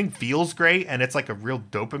winning. Winning feels great, and it's like a real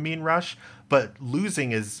dopamine rush, but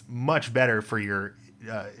losing is much better for your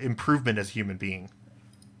improvement as a human being.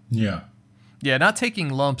 Yeah. Yeah, not taking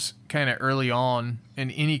lumps kind of early on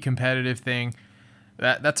in any competitive thing,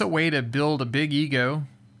 that's a way to build a big ego.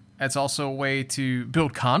 That's also a way to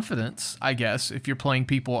build confidence, I guess, if you're playing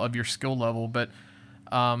people of your skill level. But,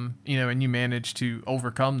 and you manage to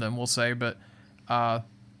overcome them, we'll say. But,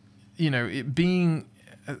 it being,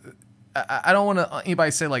 I don't want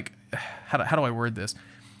anybody say, like, how do I word this?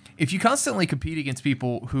 If you constantly compete against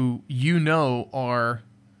people who are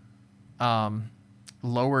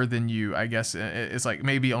lower than you, I guess it's like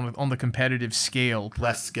maybe on the competitive scale,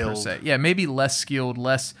 less skilled. Per se. Yeah, maybe less skilled,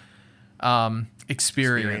 less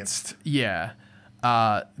experienced. Yeah.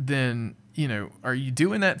 Then, are you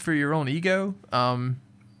doing that for your own ego?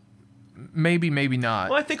 Maybe not.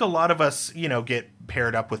 Well, I think a lot of us, get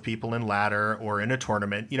paired up with people in ladder or in a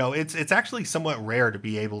tournament. It's actually somewhat rare to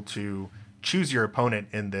be able to choose your opponent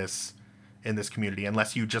in this community,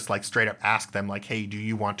 unless you just like straight up ask them like, hey, do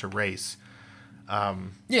you want to race?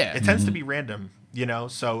 It tends to be random,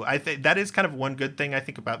 so I think that is kind of one good thing I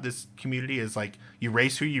think about this community is like you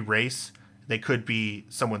race who you race. They could be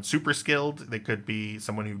someone super skilled. They could be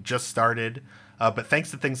someone who just started. But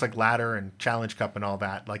thanks to things like ladder and challenge cup and all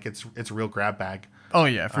that, like it's a real grab bag. Oh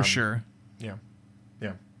yeah, for sure. Yeah.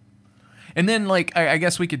 And then like, I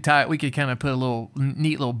guess we could kind of put a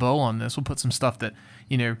neat little bow on this. We'll put some stuff that,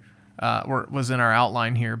 was in our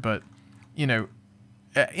outline here, but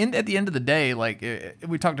at the end of the day, like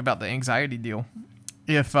we talked about the anxiety deal.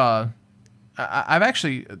 If I've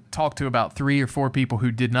actually talked to about 3 or 4 people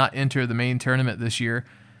who did not enter the main tournament this year,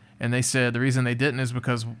 and they said the reason they didn't is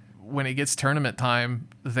because when it gets tournament time,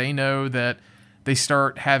 they know that they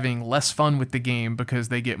start having less fun with the game because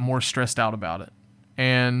they get more stressed out about it.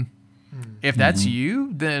 And If that's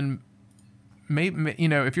you, then maybe,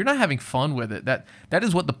 if you're not having fun with it, that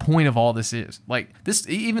is what the point of all this is. Like this,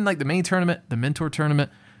 even like the main tournament, the mentor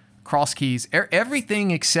tournament, Cross Keys,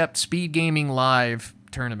 everything except Speed Gaming Live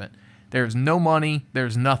tournament. There's no money.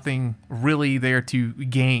 There's nothing really there to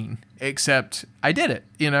gain except I did it,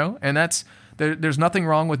 and there's nothing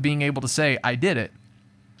wrong with being able to say I did it.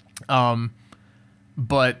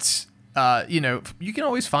 But you can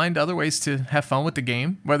always find other ways to have fun with the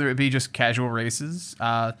game, whether it be just casual races.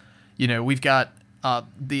 We've got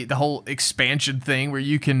the whole expansion thing where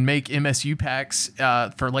you can make MSU packs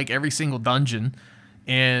for like every single dungeon,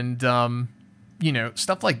 and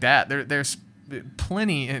stuff like that. There's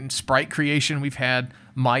plenty in sprite creation. We've had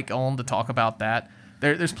Mike on to talk about that.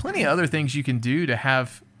 There's plenty of other things you can do to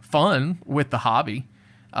have fun with the hobby.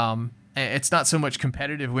 It's not so much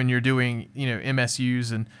competitive when you're doing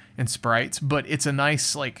MSUs and sprites, but it's a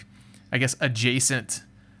nice, like, I guess, adjacent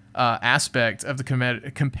aspect of the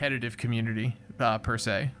competitive community per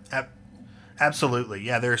se. Absolutely.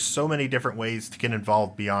 Yeah, there's so many different ways to get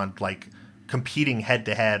involved beyond like competing head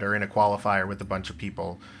to head or in a qualifier with a bunch of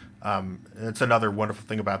people. It's another wonderful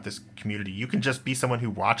thing about this community. You can just be someone who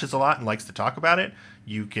watches a lot and likes to talk about it.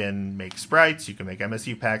 You can make sprites, you can make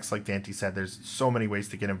MSU packs, like Dante said. There's so many ways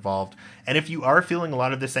to get involved. And if you are feeling a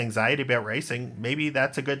lot of this anxiety about racing, maybe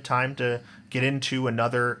that's a good time to get into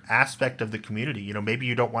another aspect of the community. Maybe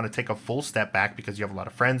you don't want to take a full step back because you have a lot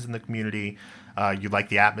of friends in the community. You like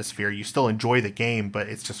the atmosphere. You still enjoy the game, but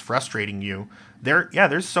it's just frustrating you.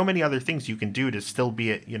 There's so many other things you can do to still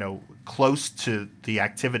be close to the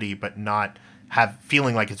activity, but not have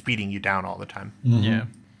feeling like it's beating you down all the time. Mm-hmm. Yeah.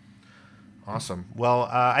 Awesome. Well,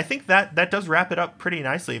 I think that does wrap it up pretty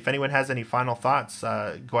nicely. If anyone has any final thoughts,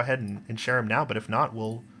 go ahead and share them now. But if not,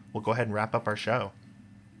 we'll go ahead and wrap up our show.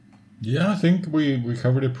 Yeah, I think we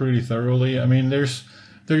covered it pretty thoroughly. I mean, there's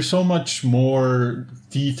so much more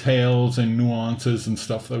details and nuances and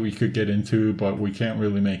stuff that we could get into, but we can't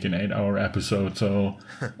really make an 8-hour episode. So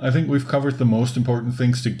I think we've covered the most important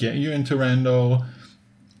things to get you into Rando.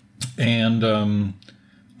 And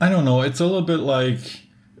I don't know, it's a little bit like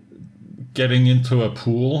getting into a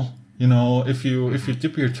pool. If you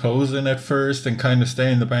dip your toes in at first and kind of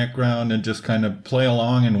stay in the background and just kind of play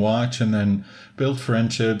along and watch, and then build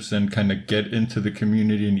friendships and kind of get into the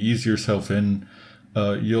community and ease yourself in,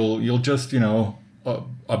 you'll just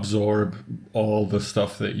absorb all the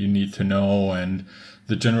stuff that you need to know, and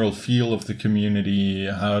the general feel of the community,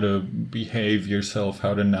 how to behave yourself,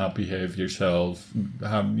 how to not behave yourself,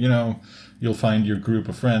 how you'll find your group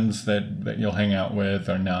of friends that you'll hang out with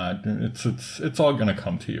or not. It's all gonna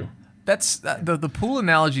come to you. That's the pool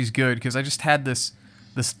analogy is good, because I just had this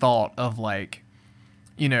thought of like,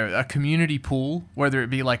 a community pool, whether it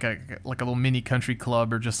be like a little mini country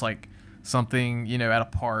club or just like something at a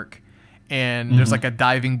park, and there's like a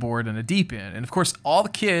diving board and a deep end, and of course all the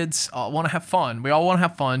kids want to have fun. We all want to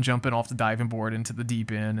have fun jumping off the diving board into the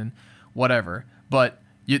deep end and whatever, but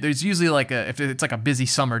there's usually if it's like a busy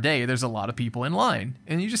summer day, there's a lot of people in line,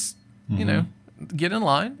 and you just get in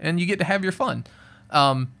line and you get to have your fun.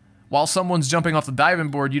 While someone's jumping off the diving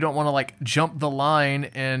board, you don't want to like jump the line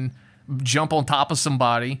and jump on top of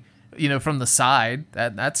somebody from the side.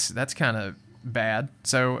 That's kind of bad.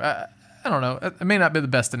 So I don't know. It may not be the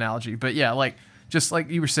best analogy, but yeah, like just like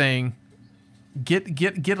you were saying,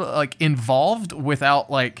 get like involved without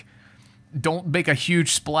like, don't make a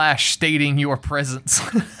huge splash stating your presence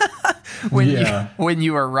when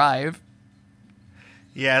you arrive.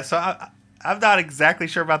 Yeah, so I'm not exactly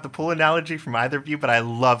sure about the pool analogy from either of you, but I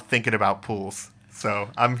love thinking about pools, so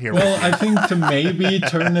I'm here. Well, I think to maybe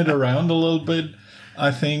turn it around a little bit,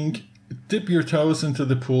 I think dip your toes into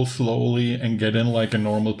the pool slowly and get in like a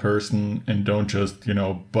normal person, and don't just,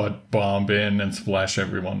 butt bomb in and splash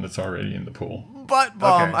everyone that's already in the pool. Butt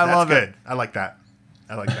bomb. Okay, I love good. it. I like that.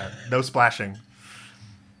 No splashing.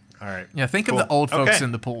 All right. Yeah, think of the old folks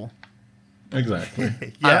in the pool. Exactly.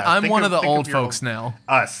 Yeah, I'm one of the old folks now.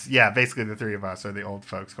 Us. Yeah, basically the three of us are the old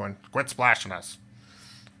folks going, quit splashing us.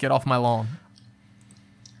 Get off my lawn.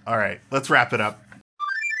 All right, let's wrap it up.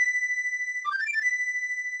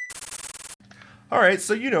 All right,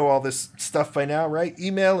 so you know all this stuff by now, right?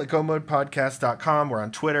 Email at gomodepodcast.com. We're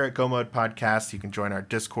on Twitter at gomodepodcast. You can join our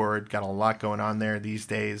Discord. Got a lot going on there these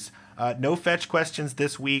days. No fetch questions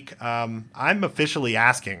this week. I'm officially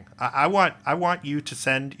asking. I want you to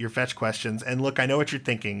send your fetch questions. And look, I know what you're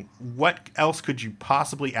thinking. What else could you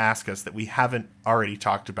possibly ask us that we haven't already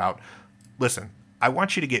talked about? Listen, I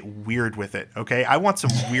want you to get weird with it, okay? I want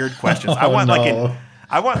some weird questions. I want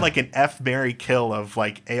like an F, marry, kill of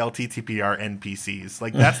like ALTTPR NPCs.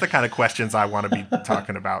 Like that's the kind of questions I want to be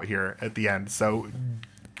talking about here at the end. So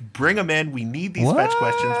bring them in. We need these fetch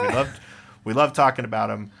questions. We love talking about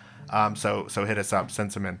them. So hit us up,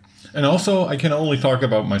 send some in. And also, I can only talk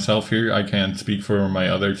about myself here. I can't speak for my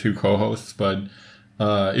other two co-hosts, but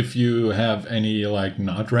if you have any like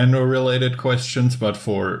not rando related questions, but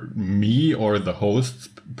for me or the hosts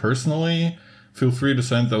personally, feel free to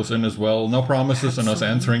send those in as well. No promises on us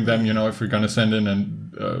answering them. You know, if you're going to send in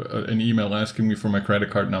an email asking me for my credit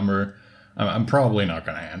card number, I'm probably not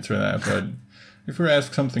going to answer that. But if you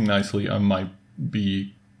ask something nicely, I might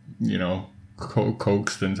be, you know,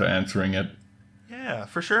 coaxed into answering it. Yeah,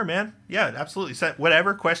 for sure, man. Yeah, absolutely. Send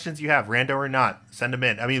whatever questions you have, rando or not, send them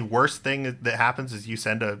in. I mean, worst thing that happens is you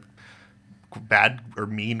send a bad or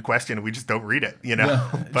mean question and we just don't read it, you know.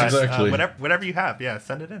 Yeah, but exactly. Whatever you have, yeah,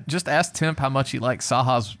 send it in. Just ask Temp how much he likes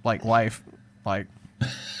Saha's like wife. Like,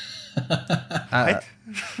 what?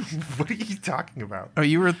 What are you talking about? oh,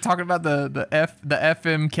 you were talking about the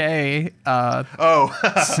FMK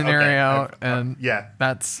scenario, Okay. and Yeah.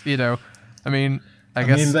 that's, you know, I mean, I I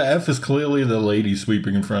guess mean, the F is clearly the lady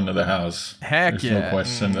sweeping in front of the house. Heck There's yeah. no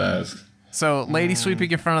question to ask. so. Lady sweeping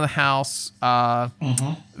in front of the house,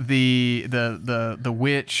 the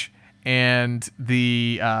witch, and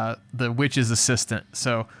the witch's assistant.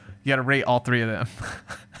 So you got to rate all three of them.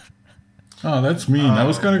 Oh, that's mean. I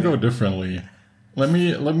was gonna go differently. Let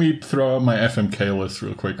me throw out my FMK list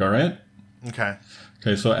real quick. All right. Okay.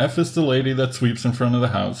 Okay. So F is the lady that sweeps in front of the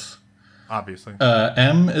house. Obviously.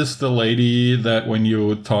 M is the lady that when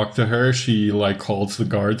you talk to her, she like calls the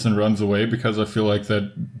guards and runs away, because I feel like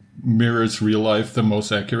that mirrors real life the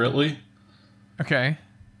most accurately. Okay.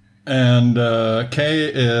 And K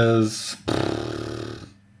is,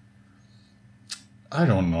 I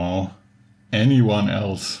don't know, anyone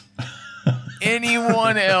else.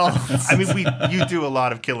 Anyone else? I mean, you do a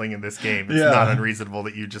lot of killing in this game. It's Yeah. not unreasonable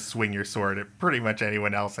that you just swing your sword at pretty much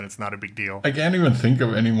anyone else, and it's not a big deal. I can't even think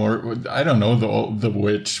of any more. I don't know, the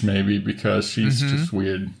witch maybe, because she's just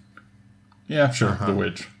weird. Yeah, sure, the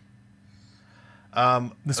witch.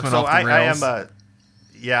 This went So off the I rails.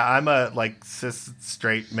 I'm a like cis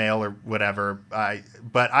straight male or whatever.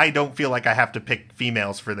 But I don't feel like I have to pick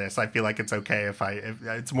females for this. I feel like it's okay if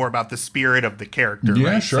it's more about the spirit of the character.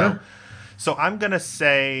 Yeah, right? sure. So I'm gonna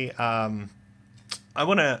say I'm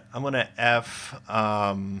gonna F the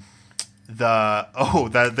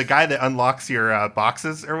guy that unlocks your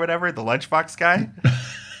boxes or whatever, the lunchbox guy.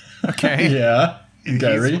 Okay. Yeah,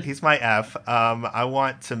 Gary. He's my F. I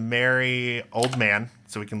want to marry old man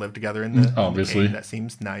so we can live together in the Obviously. cave. That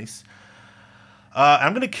seems nice.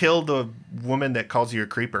 I'm gonna kill the woman that calls you a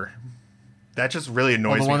creeper. That just really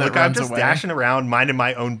annoys the me. one that Look, I'm runs just away? dashing around, minding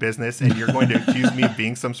my own business, and you're going to accuse me of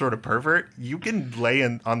being some sort of pervert. You can lay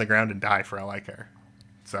on the ground and die for all I care.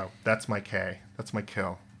 So that's my K. That's my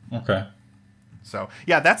kill. Okay. So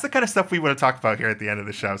yeah, that's the kind of stuff we would have talked about here at the end of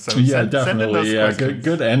the show. So Yeah, send in definitely. those Yeah, questions.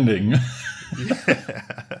 good ending.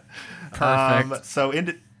 Perfect. So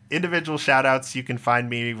individual shout outs, you can find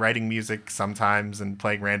me writing music sometimes and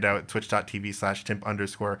playing rando at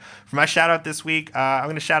twitch.tv/timp_. For my shout out this week, I'm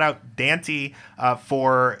going to shout out Dante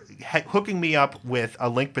for hooking me up with A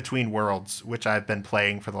Link Between Worlds, which I've been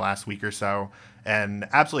playing for the last week or so and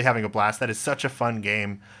absolutely having a blast. That is such a fun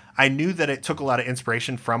game. I knew that it took a lot of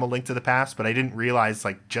inspiration from A Link to the Past, but I didn't realize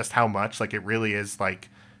like just how much. Like it really is like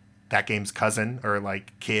that game's cousin or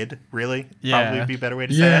like kid, really. Yeah. Probably would be a better way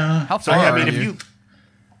to say Yeah. it. How So far I mean, are if you? you,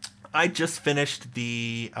 I just finished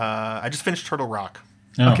Turtle Rock,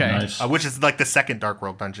 Oh, Okay. nice. which is like the second Dark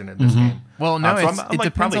World dungeon in this game. Well, no, so it I'm,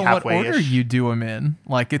 depends probably on what halfway-ish. order you do them in.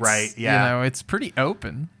 Like it's Right, yeah. you know, it's pretty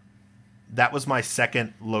open. That was my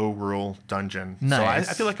second low rule dungeon. Nice.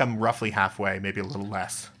 So I feel like I'm roughly halfway, maybe a little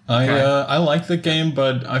less. I like the game,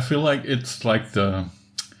 but I feel like it's like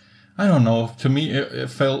I don't know. To me, it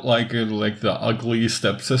felt like the ugly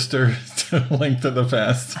stepsister to Link to the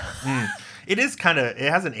Past. It is it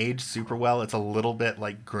hasn't aged super well. It's a little bit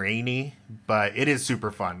like grainy, but it is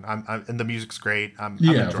super fun. And the music's great. I'm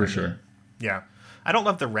Yeah, enjoying for it. sure. Yeah. I don't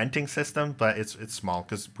love the renting system, but it's small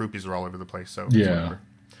because rupees are all over the place. So it's Yeah. whatever.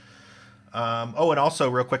 And also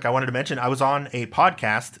real quick, I wanted to mention I was on a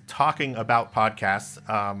podcast talking about podcasts.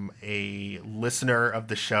 A listener of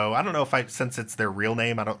the show, I don't know if since it's their real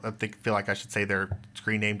name, I feel like I should say their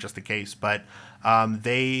screen name just in case, but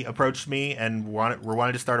they approached me and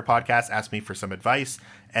wanted to start a podcast, asked me for some advice,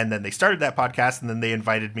 and then they started that podcast, and then they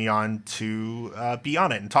invited me on to be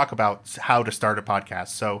on it and talk about how to start a podcast.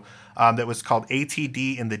 So that was called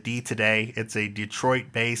ATD in the D Today. It's a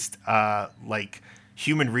Detroit-based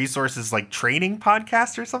human resources like training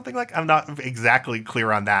podcast or something like. I'm not exactly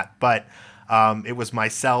clear on that, but It was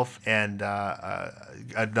myself and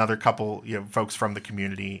another couple, folks from the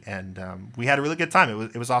community, and we had a really good time.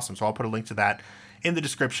 It was awesome. So I'll put a link to that in the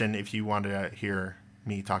description if you want to hear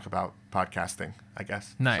me talk about podcasting, I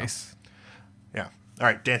guess. Nice. So, yeah. All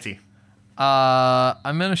right, Dante.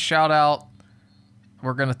 I'm going to shout out,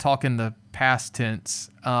 we're going to talk in the past tense.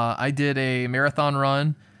 I did a marathon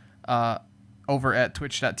run over at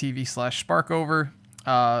twitch.tv/sparkover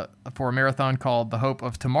for a marathon called The Hope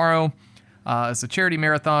of Tomorrow. It's a charity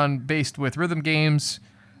marathon based with rhythm games,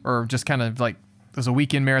 or just kind of like, there's a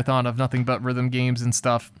weekend marathon of nothing but rhythm games and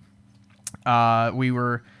stuff. We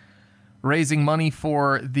were raising money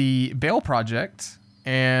for the Bail Project,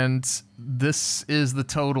 and this is the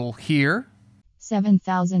total here.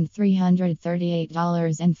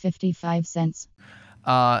 $7,338.55.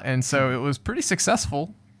 And so it was pretty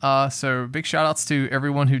successful. So big shout outs to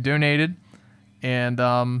everyone who donated. And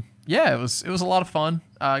yeah, it was a lot of fun.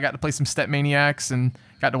 I got to play some Step Maniacs and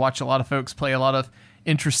got to watch a lot of folks play a lot of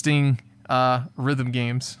interesting rhythm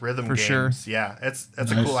games. Rhythm for games, sure. Yeah. That's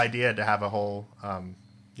Nice. a cool idea to have a whole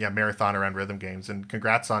marathon around rhythm games, and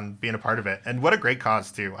congrats on being a part of it. And what a great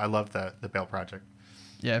cause too. I love the Bail Project.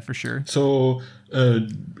 Yeah, for sure. So,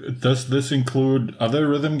 does this include other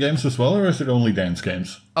rhythm games as well, or is it only dance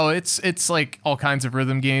games? Oh, it's like all kinds of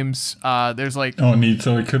rhythm games. There's like, Oh, neat.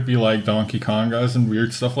 So it could be like Donkey Kongas and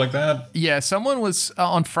weird stuff like that? yeah, someone was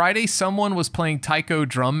on Friday, someone was playing Taiko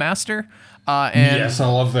Drum Master. And Yes, I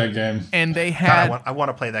love that game. and they God, had I want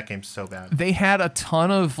to play that game so bad. they had a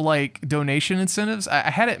ton of like donation incentives.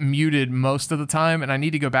 I had it muted most of the time, and I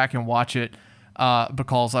need to go back and watch it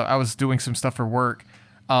because I was doing some stuff for work.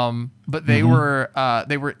 But they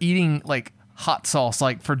were eating like hot sauce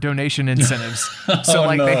like for donation incentives. So Oh,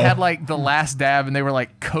 like no. they had like the last dab, and they were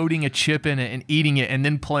like coating a chip in it and eating it, and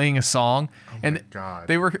then playing a song. And God.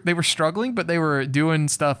 they were struggling, but they were doing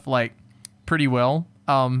stuff like pretty well.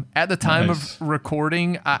 At the time Nice. of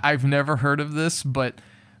recording, I've never heard of this, but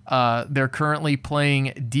they're currently playing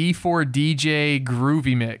D4DJ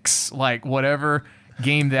Groovy Mix, like whatever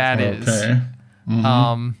game that is. Okay.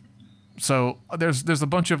 So there's a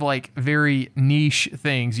bunch of like very niche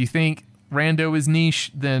things. You think rando is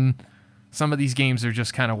niche, then some of these games are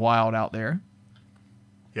just kind of wild out there.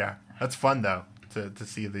 Yeah, that's fun though to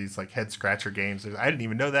see these like head scratcher games. I didn't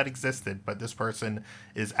even know that existed, but this person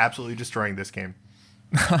is absolutely destroying this game.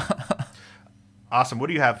 Awesome. What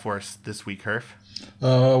do you have for us this week, Herf?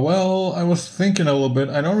 Well, I was thinking a little bit.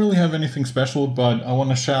 I don't really have anything special, but I want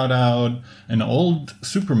to shout out an old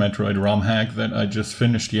Super Metroid ROM hack that I just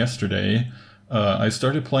finished yesterday. I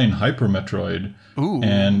started playing Hyper Metroid, Ooh.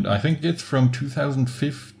 and I think it's from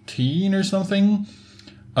 2015 or something.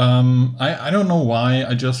 I don't know why.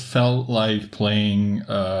 I just felt like playing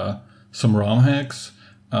some ROM hacks.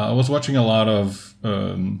 I was watching a lot of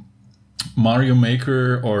Mario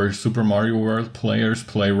Maker or Super Mario World players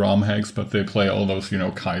play ROM hacks, but they play all those,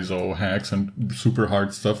 Kaizo hacks and super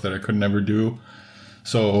hard stuff that I could never do.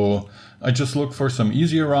 So I just looked for some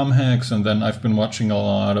easier ROM hacks, and then I've been watching a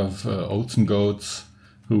lot of Oats and Goats,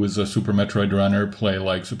 who is a Super Metroid runner, play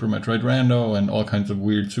like Super Metroid Rando and all kinds of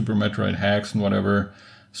weird Super Metroid hacks and whatever.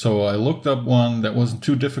 So I looked up one that wasn't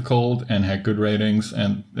too difficult and had good ratings,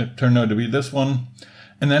 and it turned out to be this one.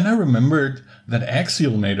 And then I remembered that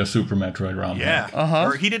Axial made a Super Metroid ROM Yeah. hack.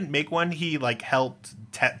 Or he didn't make one. He like helped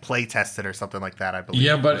play test it or something like that, I believe.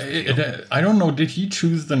 Yeah, but was the deal. I don't know. Did he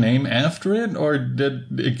choose the name after it, or did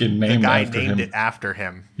it get The named guy after named him? it after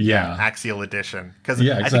him. Yeah. Axial Edition. Because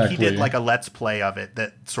Yeah, I think he exactly. did like a Let's Play of it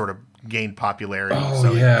that sort of gained popularity. Oh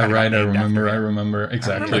so it yeah, kinda got right. I named after remember him.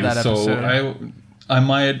 exactly. remember that So episode. I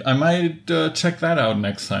might check that out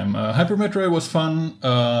next time. Hyper Metroid was fun.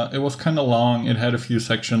 It was kind of long. It had a few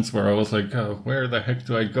sections where I was like, oh, where the heck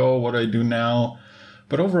do I go? What do I do now?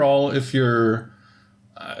 But overall, if you're,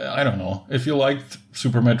 I don't know, if you liked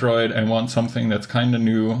Super Metroid and want something that's kind of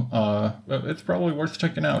new, it's probably worth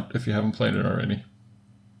checking out if you haven't played it already.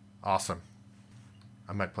 Awesome.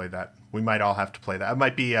 I might play that. We might all have to play that. It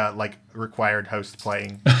might be like required host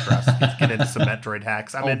playing for us. Get into some Metroid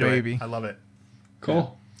hacks. I'm Oh, into baby. it. I love it.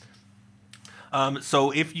 Cool.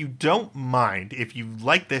 So if you don't mind, if you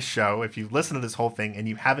like this show, if you've listened to this whole thing and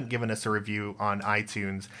you haven't given us a review on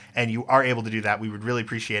iTunes and you are able to do that, we would really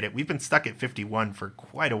appreciate it. We've been stuck at 51 for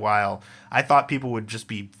quite a while. I thought people would just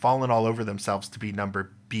be falling all over themselves to be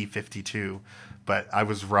number B52, but I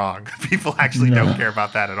was wrong. People actually don't care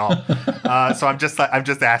about that at all. So I'm just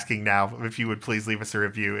asking now if you would please leave us a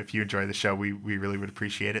review. If you enjoy the show, we really would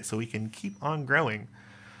appreciate it so we can keep on growing.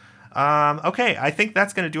 Okay, I think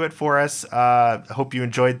that's going to do it for us. I hope you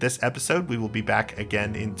enjoyed this episode. We will be back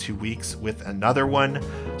again in 2 weeks with another one.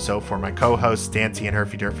 So for my co-hosts, Dancy and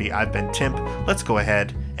Herfy Durfy, I've been Timp. Let's go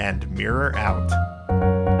ahead and mirror out.